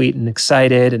and sweet and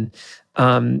excited.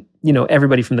 And, you know,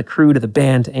 everybody from the crew to the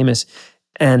band to Amos.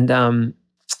 And,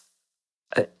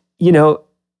 you know,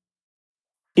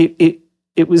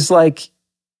 it was like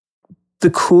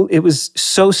it was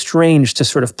so strange to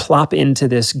sort of plop into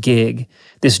this gig,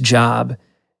 this job,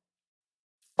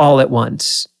 all at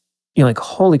once. You know, like,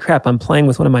 holy crap, I'm playing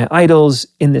with one of my idols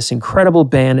in this incredible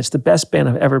band. It's the best band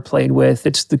I've ever played with.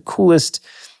 It's the coolest,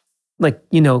 like,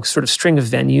 you know, sort of string of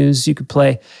venues you could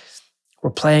play. We're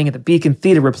playing at the Beacon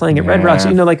Theater. We're playing at Red Rocks.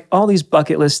 You know, like all these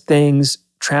bucket list things,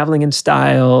 traveling in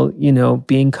style, you know,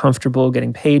 being comfortable,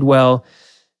 getting paid well,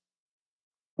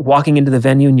 walking into the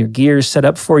venue and your gear's set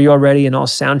up for you already and all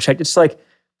sound checked. It's like,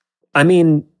 I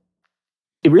mean,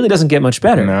 it really doesn't get much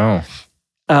better. No.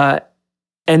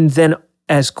 And then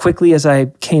as quickly as I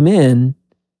came in,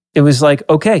 it was like,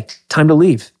 okay, time to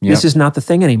leave. Yep. This is not the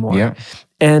thing anymore. Yep.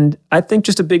 And I think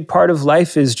just a big part of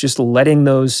life is just letting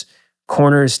those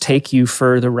corners take you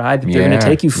for the ride that they're going to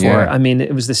take you for. Yeah. I mean,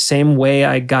 it was the same way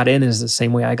I got in as the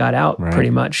same way I got out, pretty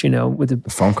much, you know, with a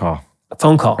phone call. A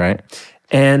phone call. Right.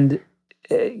 And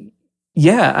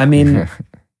I mean,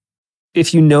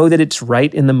 if you know that it's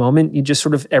right in the moment, you just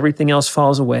sort of, everything else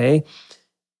falls away.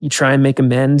 You try and make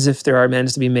amends if there are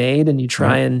amends to be made, and you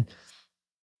try and,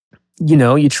 you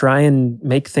know, you try and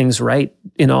make things right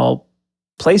in all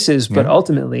places. But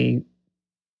ultimately,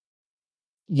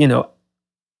 you know,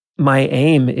 my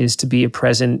aim is to be a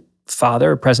present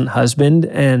father, a present husband,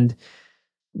 and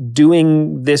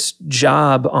doing this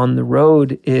job on the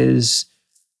road is,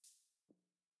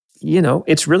 you know,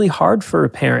 it's really hard for a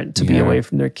parent to be away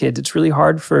from their kids. It's really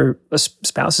hard for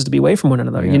spouses to be away from one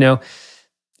another, you know,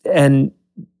 and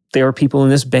there are people in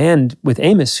this band with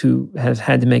Amos who have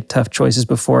had to make tough choices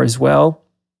before as well.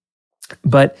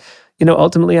 But, you know,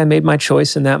 ultimately I made my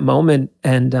choice in that moment,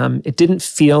 and it didn't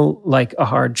feel like a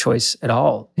hard choice at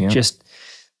all. Yeah. Just,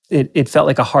 it felt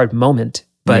like a hard moment,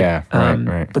 but,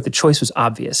 but the choice was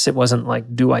obvious. It wasn't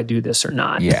like, do I do this or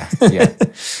not? Yeah.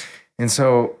 And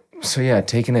so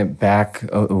taking it back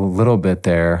a little bit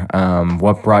there,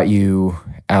 what brought you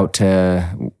out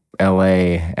to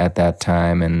LA at that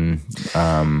time, and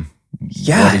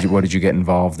what did you get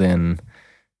involved in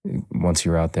once you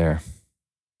were out there?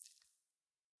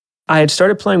 I had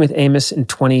started playing with Amos in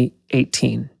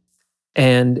 2018,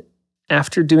 and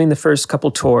after doing the first couple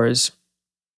tours,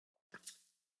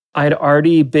 I had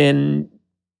already been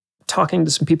talking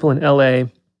to some people in LA,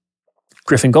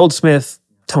 Griffin Goldsmith,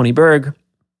 Tony Berg,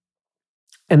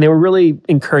 and they were really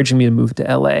encouraging me to move to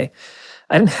LA.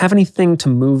 I didn't have anything to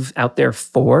move out there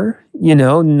for, you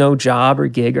know, no job or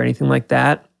gig or anything like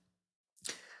that.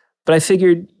 But I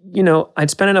figured, you know, I'd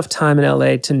spent enough time in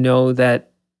LA to know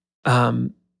that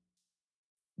the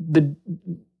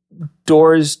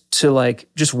doors to like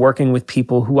just working with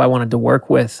people who I wanted to work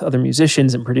with, other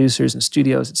musicians and producers and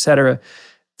studios, et cetera,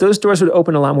 those doors would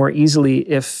open a lot more easily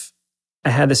if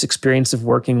I had this experience of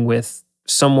working with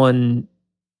someone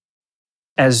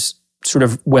as sort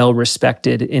of well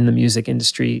respected in the music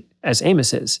industry as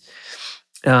Amos is.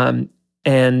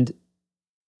 And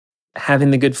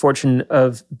having the good fortune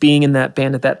of being in that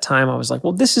band at that time, I was like,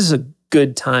 well, this is a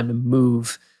good time to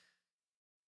move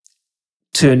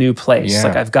to a new place. Yeah.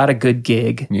 Like, I've got a good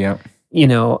gig. Yeah. You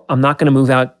know, I'm not going to move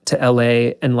out to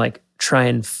LA and like try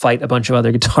and fight a bunch of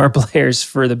other guitar players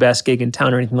for the best gig in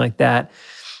town or anything like that.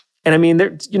 And I mean,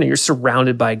 you're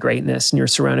surrounded by greatness, and you're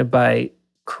surrounded by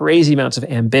crazy amounts of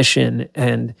ambition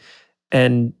and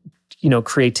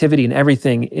creativity and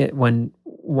everything when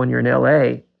you're in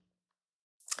LA.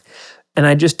 And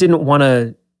I just didn't want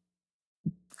to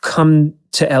come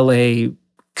to LA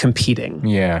competing.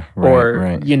 Yeah.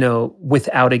 Right,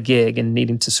 without a gig and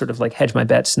needing to sort of like hedge my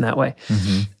bets in that way.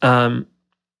 Mm-hmm.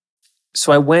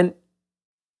 So I went,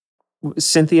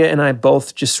 Cynthia and I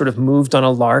both just sort of moved on a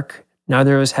lark.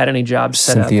 Neither of us had any jobs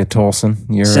set up. Cynthia Tolson,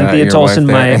 your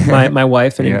Tolson, wife my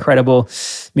wife, an incredible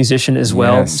musician as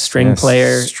well, string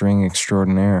player. String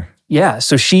extraordinaire. Yeah,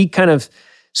 so she kind of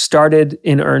started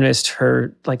in earnest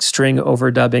her like string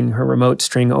overdubbing, her remote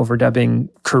string overdubbing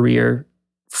career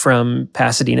from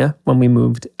Pasadena when we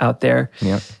moved out there.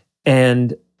 Yeah.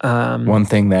 And one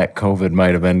thing that COVID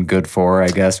might have been good for, I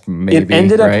guess, maybe. It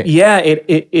ended right? up,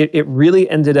 it really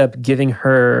ended up giving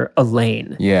her a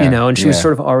lane. Yeah. And she was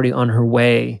sort of already on her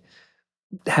way.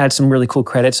 Had some really cool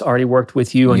credits, already worked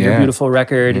with you on your beautiful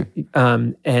record,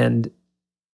 and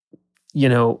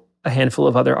a handful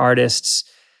of other artists.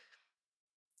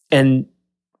 And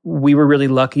we were really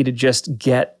lucky to just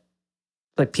get,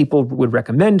 like, people would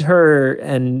recommend her,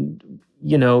 and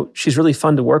she's really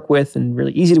fun to work with and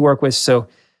really easy to work with. So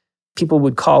people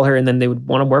would call her and then they would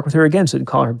want to work with her again. So they'd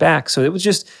call her back. So it was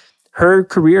just, her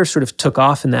career sort of took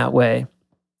off in that way.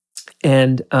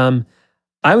 And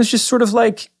I was just sort of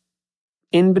like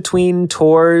in between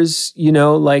tours,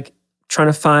 like trying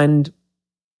to find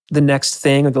the next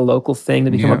thing or the local thing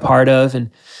to become a part of. And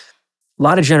a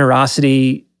lot of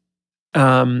generosity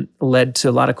led to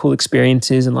a lot of cool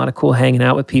experiences and a lot of cool hanging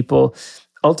out with people.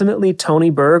 Ultimately,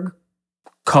 Tony Berg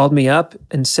called me up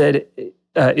and said,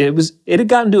 it had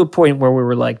gotten to a point where we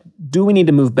were like, do we need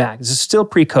to move back? This is still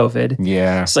pre-COVID.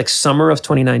 Yeah. It's like summer of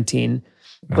 2019.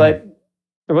 But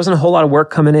there wasn't a whole lot of work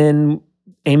coming in.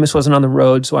 Amos wasn't on the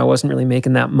road, so I wasn't really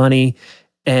making that money.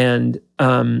 And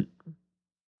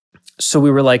so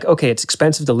we were like, okay, it's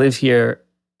expensive to live here.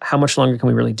 How much longer can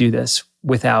we really do this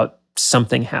without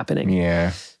something happening?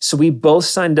 Yeah. So we both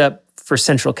signed up for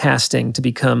Central Casting to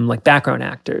become like background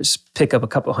actors, pick up a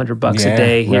couple $100 a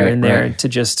day here and there to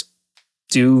just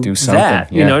do that.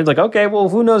 Like, okay, well,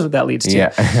 who knows what that leads to?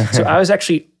 Yeah. So I was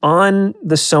actually on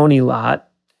the Sony lot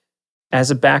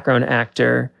as a background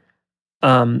actor.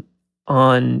 I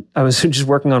was just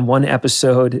working on one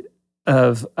episode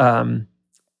of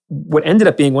what ended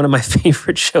up being one of my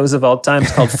favorite shows of all time.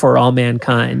 It's called For All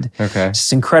Mankind. Okay. It's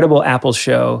this incredible Apple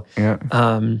show. Yeah.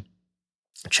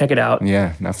 Check it out.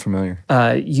 Yeah, not familiar.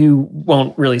 You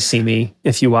won't really see me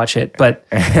if you watch it, but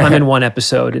I'm in one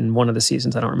episode in one of the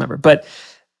seasons. I don't remember. But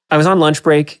I was on lunch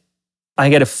break. I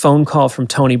get a phone call from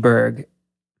Tony Berg.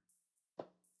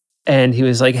 And he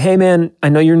was like, hey, man, I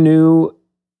know you're new.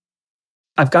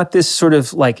 I've got this sort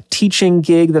of like teaching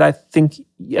gig that I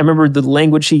remember the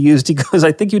language he used. He goes,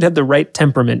 I think you'd have the right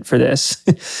temperament for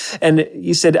this. And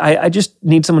he said, I just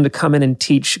need someone to come in and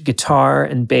teach guitar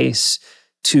and bass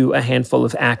to a handful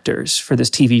of actors for this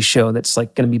TV show that's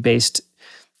like going to be based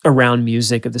around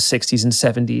music of the 60s and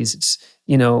 70s. It's,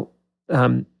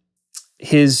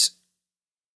 his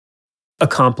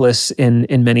accomplice in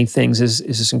many things is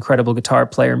this incredible guitar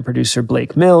player and producer,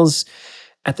 Blake Mills.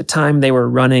 At the time, they were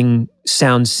running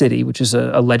Sound City, which is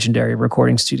a legendary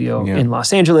recording studio in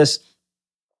Los Angeles.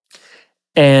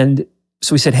 And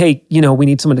so we said, hey, we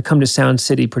need someone to come to Sound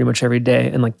City pretty much every day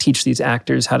and like teach these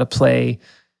actors how to play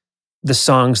the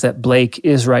songs that Blake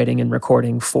is writing and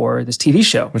recording for this TV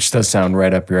show. Which does sound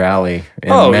right up your alley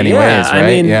in many ways, right? I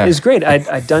mean, it's great.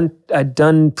 I'd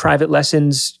done private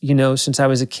lessons, since I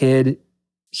was a kid,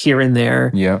 here and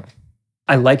there. Yeah.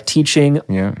 I like teaching.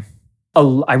 Yeah.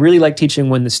 I really like teaching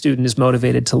when the student is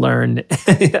motivated to learn.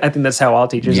 I think that's how all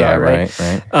teachers are, right?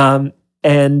 Right.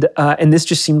 And this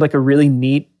just seemed like a really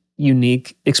neat,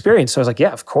 unique experience. So I was like,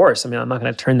 yeah, of course. I mean, I'm not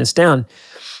going to turn this down.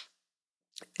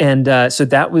 And so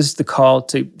that was the call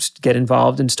to get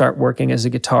involved and start working as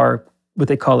what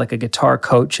they call like a guitar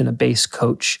coach and a bass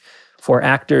coach for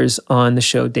actors on the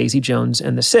show Daisy Jones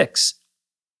and the Six.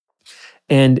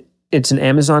 And it's an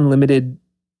Amazon limited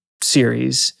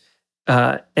series.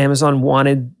 Amazon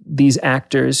wanted these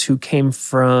actors who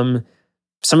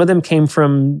some of them came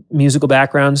from musical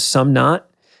backgrounds, some not.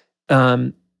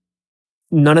 None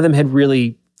of them had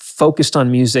really focused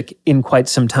on music in quite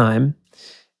some time,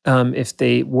 if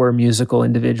they were musical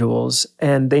individuals,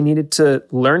 and they needed to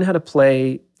learn how to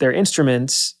play their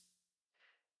instruments.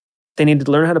 They needed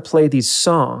to learn how to play these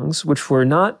songs, which were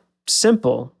not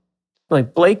simple.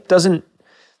 Like Blake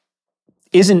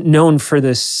isn't known for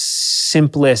the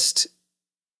simplest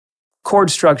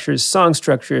chord structures, song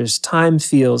structures, time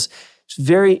feels. It's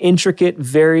very intricate,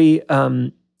 very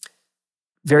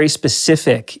very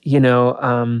specific,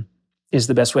 is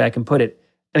the best way I can put it.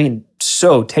 I mean,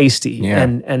 so tasty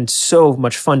and so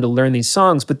much fun to learn these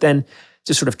songs, but then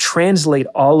to sort of translate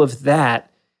all of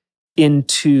that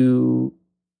into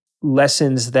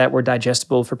lessons that were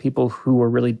digestible for people who were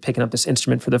really picking up this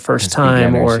instrument for the first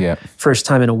time or first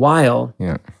time in a while.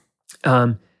 Yeah.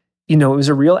 It was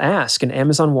a real ask, and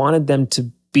Amazon wanted them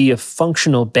to be a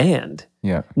functional band.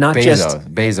 Yeah. Not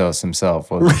Bezos himself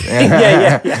was.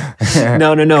 Yeah.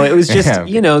 No. It was just,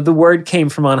 the word came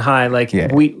from on high. Like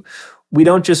we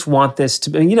don't just want this to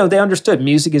be, they understood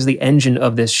music is the engine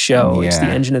of this show. Yeah. It's the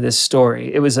engine of this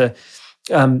story. It was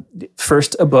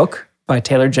first a book by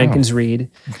Taylor Jenkins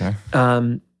Reid. Okay.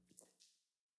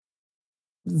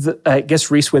 I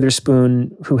guess Reese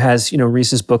Witherspoon, who has,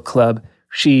 Reese's Book Club,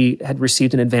 she had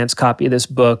received an advance copy of this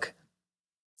book,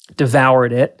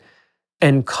 devoured it,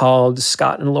 and called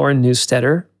Scott and Lauren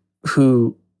Newstetter,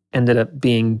 who ended up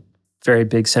being very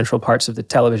big central parts of the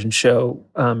television show,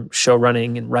 show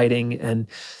running and writing and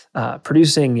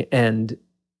producing. And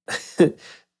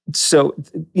so,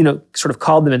 sort of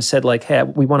called them and said like, hey,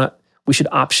 we should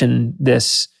option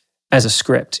this as a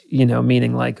script,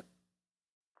 meaning like,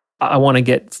 I want to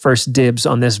get first dibs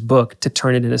on this book to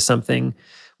turn it into something,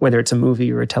 whether it's a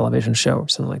movie or a television show or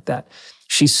something like that.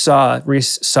 Reese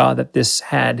saw that this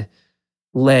had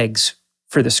legs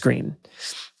for the screen.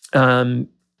 So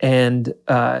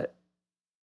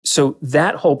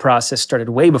that whole process started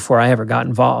way before I ever got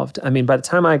involved. I mean, by the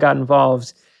time I got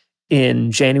involved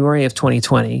in January of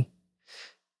 2020,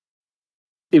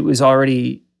 it was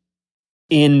already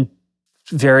in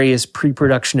various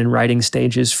pre-production and writing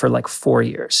stages for like 4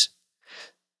 years,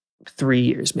 3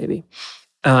 years maybe.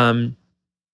 And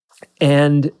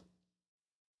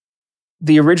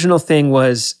the original thing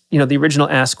was, the original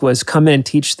ask was come in and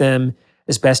teach them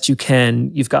as best you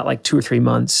can. You've got like 2 or 3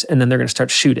 months, and then they're going to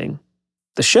start shooting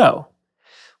the show.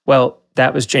 Well,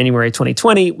 that was January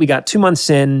 2020. We got 2 months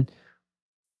in.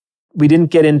 We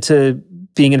didn't get into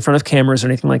being in front of cameras or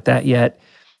anything like that yet.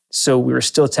 So we were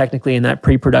still technically in that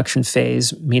pre-production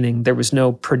phase, meaning there was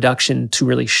no production to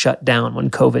really shut down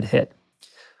when COVID hit.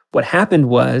 What happened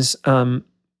was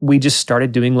we just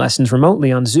started doing lessons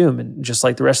remotely on Zoom. And just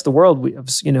like the rest of the world, we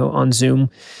was, on Zoom,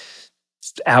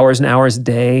 hours and hours a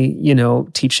day,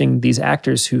 teaching these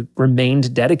actors who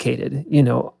remained dedicated.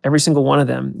 Every single one of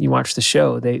them, you watch the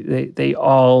show, they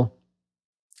all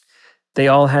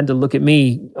had to look at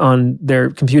me on their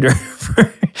computer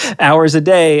for hours a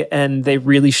day, and they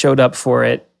really showed up for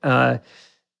it.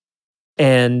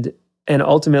 And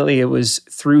ultimately it was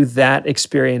through that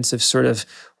experience of sort of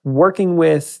working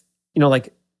with,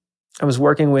 I was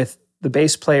working with the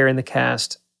bass player in the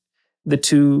cast, the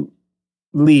two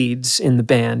leads in the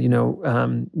band,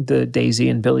 the Daisy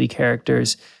and Billy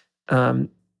characters, and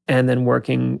then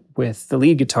working with the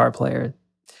lead guitar player.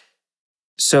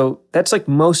 So that's like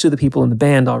most of the people in the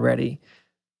band already.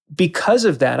 Because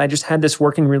of that, I just had this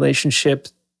working relationship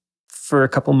for a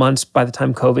couple months by the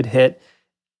time COVID hit.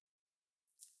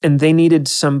 And they needed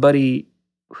somebody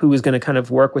who was going to kind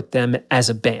of work with them as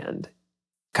a band.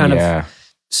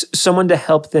 Someone to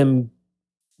help them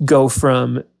go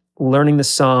from learning the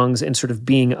songs and sort of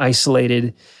being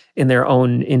isolated in their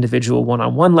own individual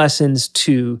one-on-one lessons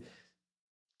to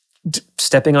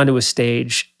stepping onto a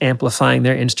stage, amplifying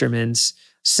their instruments,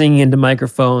 singing into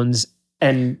microphones,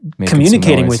 and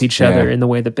communicating with each other in the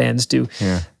way that bands do.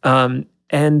 Yeah.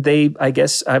 And I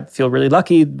guess I feel really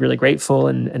lucky, really grateful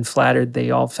and flattered.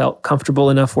 They all felt comfortable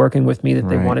enough working with me that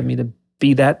they wanted me to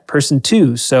be that person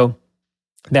too. So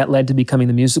that led to becoming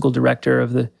the musical director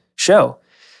of the show.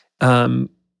 And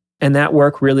that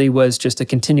work really was just a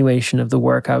continuation of the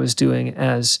work I was doing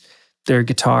as their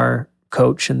guitar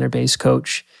coach and their bass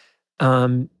coach,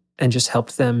 and just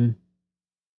helped them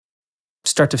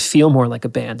start to feel more like a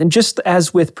band. And just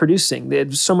as with producing, it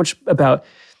was so much about,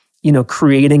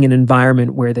 creating an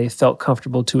environment where they felt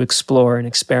comfortable to explore and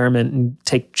experiment and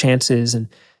take chances. And,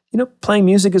 playing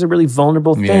music is a really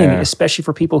vulnerable thing, especially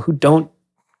for people who don't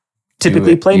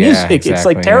typically play music. Exactly. It's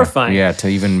like terrifying. Yeah, to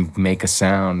even make a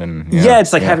sound. And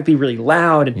it's like have it be really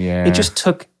loud. And it just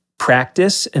took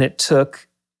practice, and it took,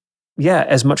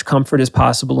 as much comfort as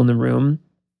possible in the room.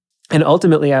 And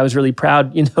ultimately, I was really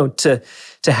proud, to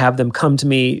have them come to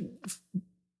me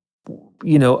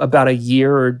about a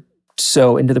year or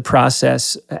so into the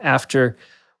process, after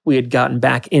we had gotten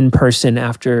back in person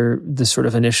after the sort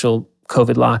of initial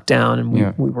COVID lockdown, and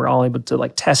we were all able to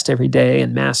like test every day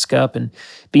and mask up and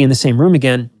be in the same room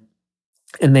again.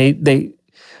 And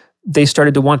they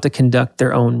started to want to conduct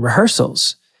their own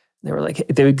rehearsals. They were like,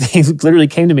 they literally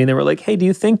came to me and they were like, hey, do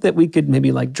you think that we could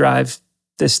maybe like drive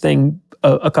this thing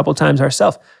a couple times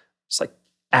ourselves? It's like,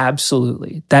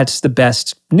 absolutely. That's the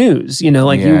best news. You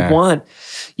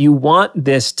want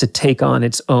this to take on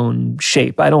its own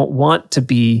shape. I don't want to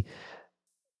be,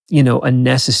 a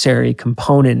necessary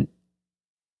component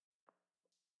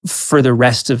for the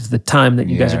rest of the time that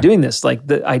you guys are doing this. Like,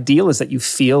 the ideal is that you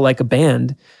feel like a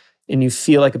band, and you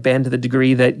feel like a band to the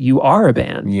degree that you are a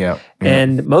band. Yeah.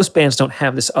 And most bands don't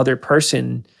have this other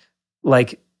person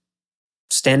like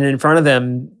standing in front of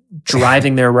them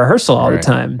driving their rehearsal all the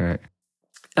time.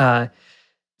 Right.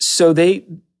 So they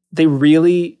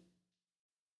really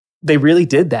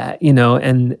did that,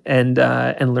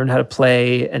 and learned how to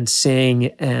play and sing.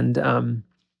 And I'm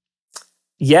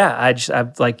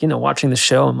like, watching the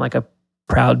show, I'm like a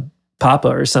proud papa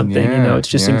or something. It's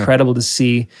just incredible to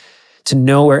see, to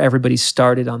know where everybody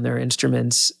started on their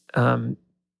instruments. Riley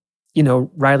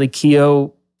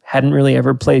Keough hadn't really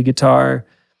ever played guitar.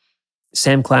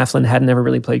 Sam Claflin hadn't ever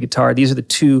really played guitar. These are the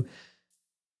two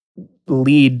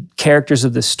lead characters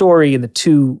of the story and the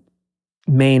two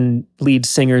main lead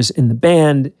singers in the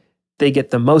band. They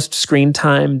get the most screen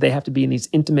time. They have to be in these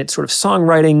intimate sort of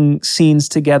songwriting scenes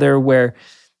together where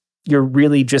you're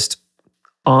really just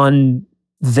on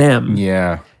them.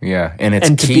 Yeah. And it's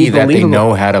key that they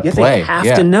know how to play. They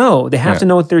have to know. They have to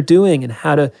know what they're doing and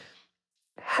how to,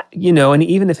 and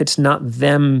even if it's not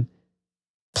them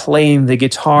playing the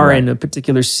guitar in a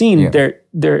particular scene,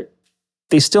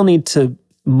 they still need to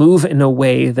move in a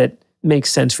way that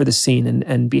makes sense for the scene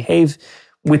and behave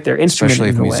with their instrument. Especially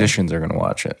if musicians are going to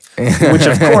watch it. Which,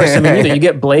 of course, you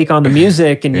get Blake on the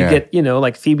music, and you get,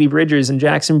 like Phoebe Bridgers and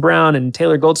Jackson Brown and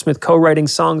Taylor Goldsmith co-writing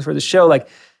songs for the show,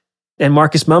 and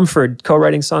Marcus Mumford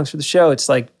co-writing songs for the show. It's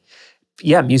like,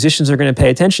 musicians are going to pay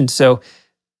attention. So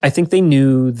I think they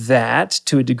knew that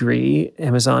to a degree.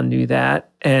 Amazon knew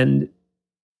that. And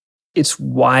it's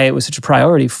why it was such a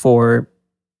priority for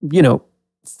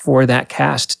that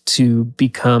cast to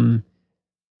become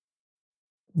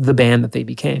the band that they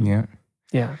became.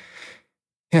 Yeah.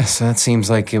 So that seems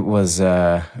like it was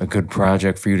a good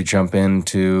project for you to jump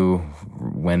into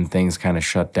when things kind of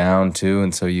shut down too.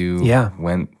 And so you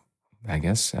went, I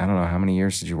guess, I don't know, how many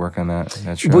years did you work on that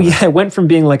show? Well, it went from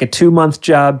being like a 2-month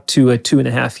job to a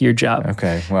 2.5-year job.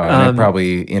 Okay, wow. And it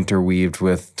probably interweaved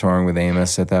with touring with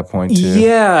Amos at that point too?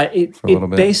 Yeah, it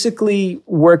basically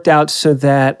worked out so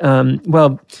that,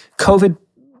 COVID,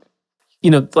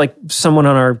 like someone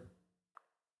on our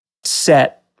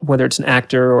set, whether it's an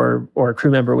actor or a crew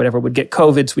member or whatever, would get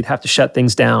COVID, so we'd have to shut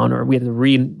things down, or we had to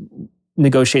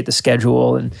renegotiate the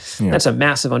schedule. And that's a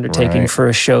massive undertaking for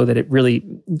a show that it really,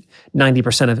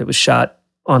 90% of it was shot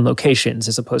on locations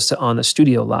as opposed to on the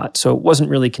studio lot. So it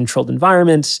wasn't really controlled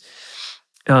environments.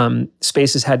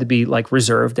 Spaces had to be like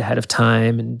reserved ahead of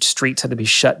time, and streets had to be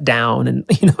shut down. And,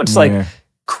 it's like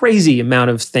crazy amount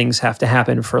of things have to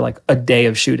happen for like a day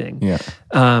of shooting.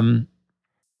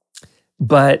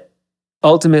 But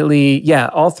ultimately,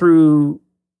 all through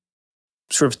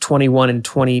sort of 21 and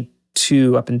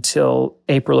 22 up until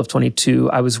April of 22,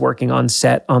 I was working on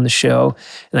set on the show,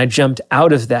 and I jumped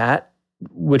out of that,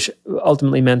 which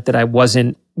ultimately meant that I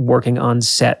wasn't working on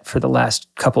set for the last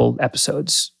couple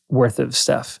episodes worth of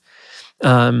stuff.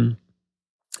 I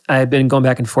had been going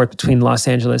back and forth between Los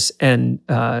Angeles and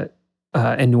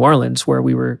New Orleans,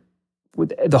 where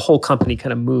the whole company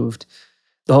kind of moved.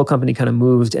 The whole company kind of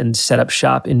moved and set up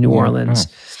shop in New Orleans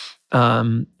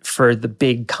for the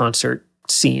big concert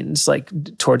scenes. Like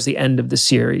towards the end of the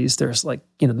series, there's like,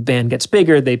 the band gets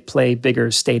bigger, they play bigger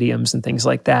stadiums and things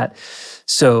like that.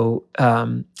 So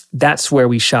that's where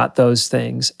we shot those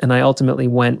things. And I ultimately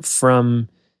went from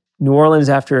New Orleans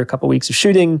after a couple weeks of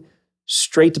shooting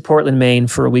straight to Portland, Maine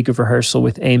for a week of rehearsal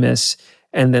with Amos.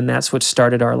 And then that's what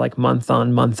started our like month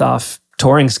on, month off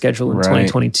touring schedule in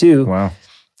 2022. Wow.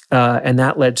 And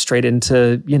that led straight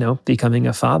into, becoming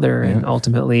a father and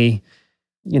ultimately,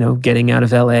 getting out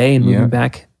of LA and moving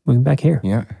back here.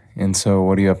 Yeah. And so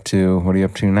what are you up to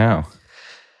now?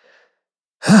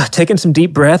 Taking some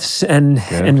deep breaths and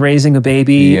raising a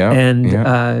baby.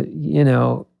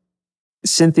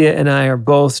 Cynthia and I are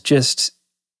both just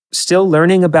still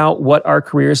learning about what our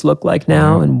careers look like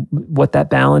now and what that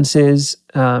balance is.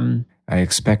 I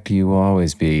expect you will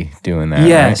always be doing that.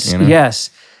 Yes. Right?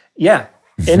 Yes. Yeah.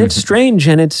 And it's strange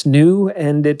and it's new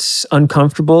and it's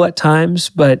uncomfortable at times,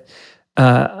 but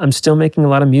I'm still making a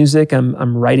lot of music.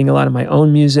 I'm writing a lot of my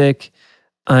own music.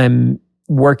 I'm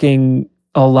working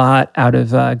a lot out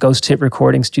of Ghost Hit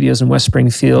Recording Studios in West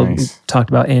Springfield. Nice. We talked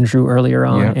about Andrew earlier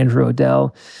on, Andrew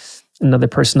Odell, another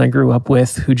person I grew up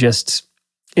with who just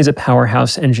is a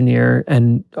powerhouse engineer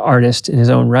and artist in his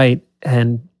own right.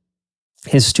 And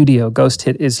his studio, Ghost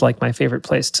Hit, is like my favorite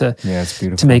place to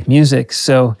make music.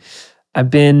 So I've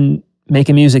been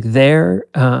making music there.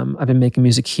 I've been making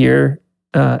music here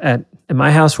at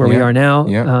my house where we are now,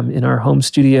 in our home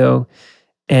studio.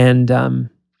 And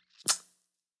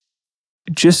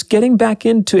just getting back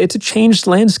into, it's a changed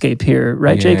landscape here,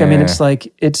 right, Jake? I mean, it's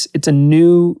like, it's a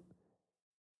new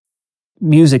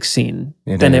music scene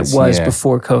than it was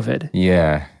before COVID.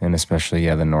 Yeah, and especially,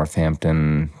 the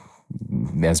Northampton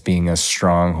as being a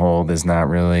stronghold is not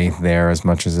really there as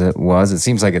much as it was. It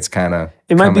seems like it's kind of...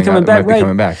 It might be coming back, right?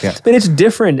 Coming back, yeah. But it's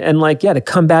different. And like, to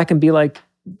come back and be like,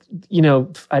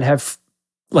 I'd have...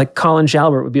 Like Colin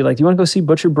Jalbert would be like, "Do you want to go see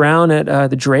Butcher Brown at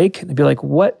the Drake?" And I'd be like,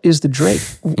 "What is the Drake?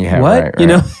 Yeah, what?" Right. You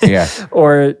know? Yeah.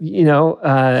 Or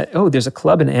oh, there's a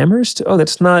club in Amherst. Oh,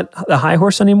 that's not the High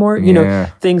Horse anymore. You know,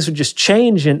 things would just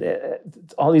change, and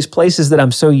all these places that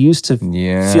I'm so used to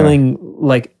feeling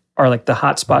like are like the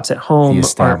hot spots at home, the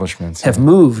establishments have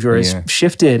moved or has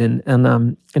shifted,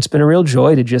 and it's been a real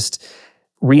joy to just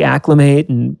reacclimate.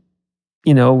 And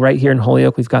right here in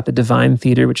Holyoke, we've got the Divine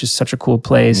Theater, which is such a cool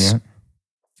place.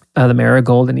 The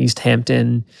Marigold in East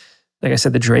Hampton, like I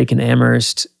said, the Drake in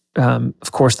Amherst,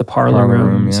 of course, the Parlor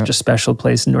Room, such a special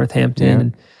place in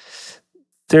Northampton.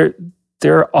 And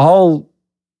there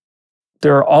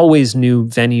are always new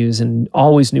venues and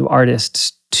always new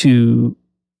artists to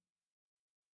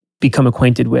become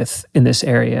acquainted with in this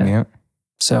area. Yeah.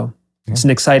 So it's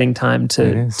an exciting time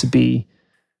to be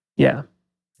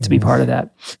part of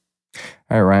that.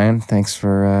 All right, Ryan, thanks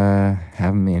for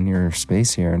having me in your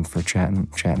space here and for chatting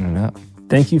it up.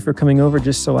 Thank you for coming over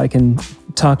just so I can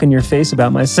talk in your face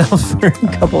about myself for a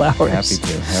couple hours.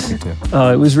 Happy to.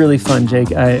 Oh, it was really fun,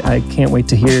 Jake. I can't wait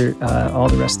to hear all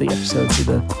the rest of the episodes of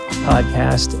the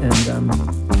podcast, and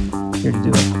I'm here to do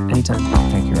it anytime.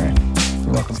 Thank you, Ryan.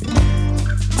 You're welcome.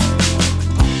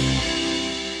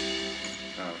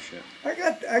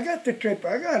 I got the triple.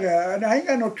 I ain't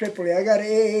got no triple. I got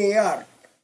AAR.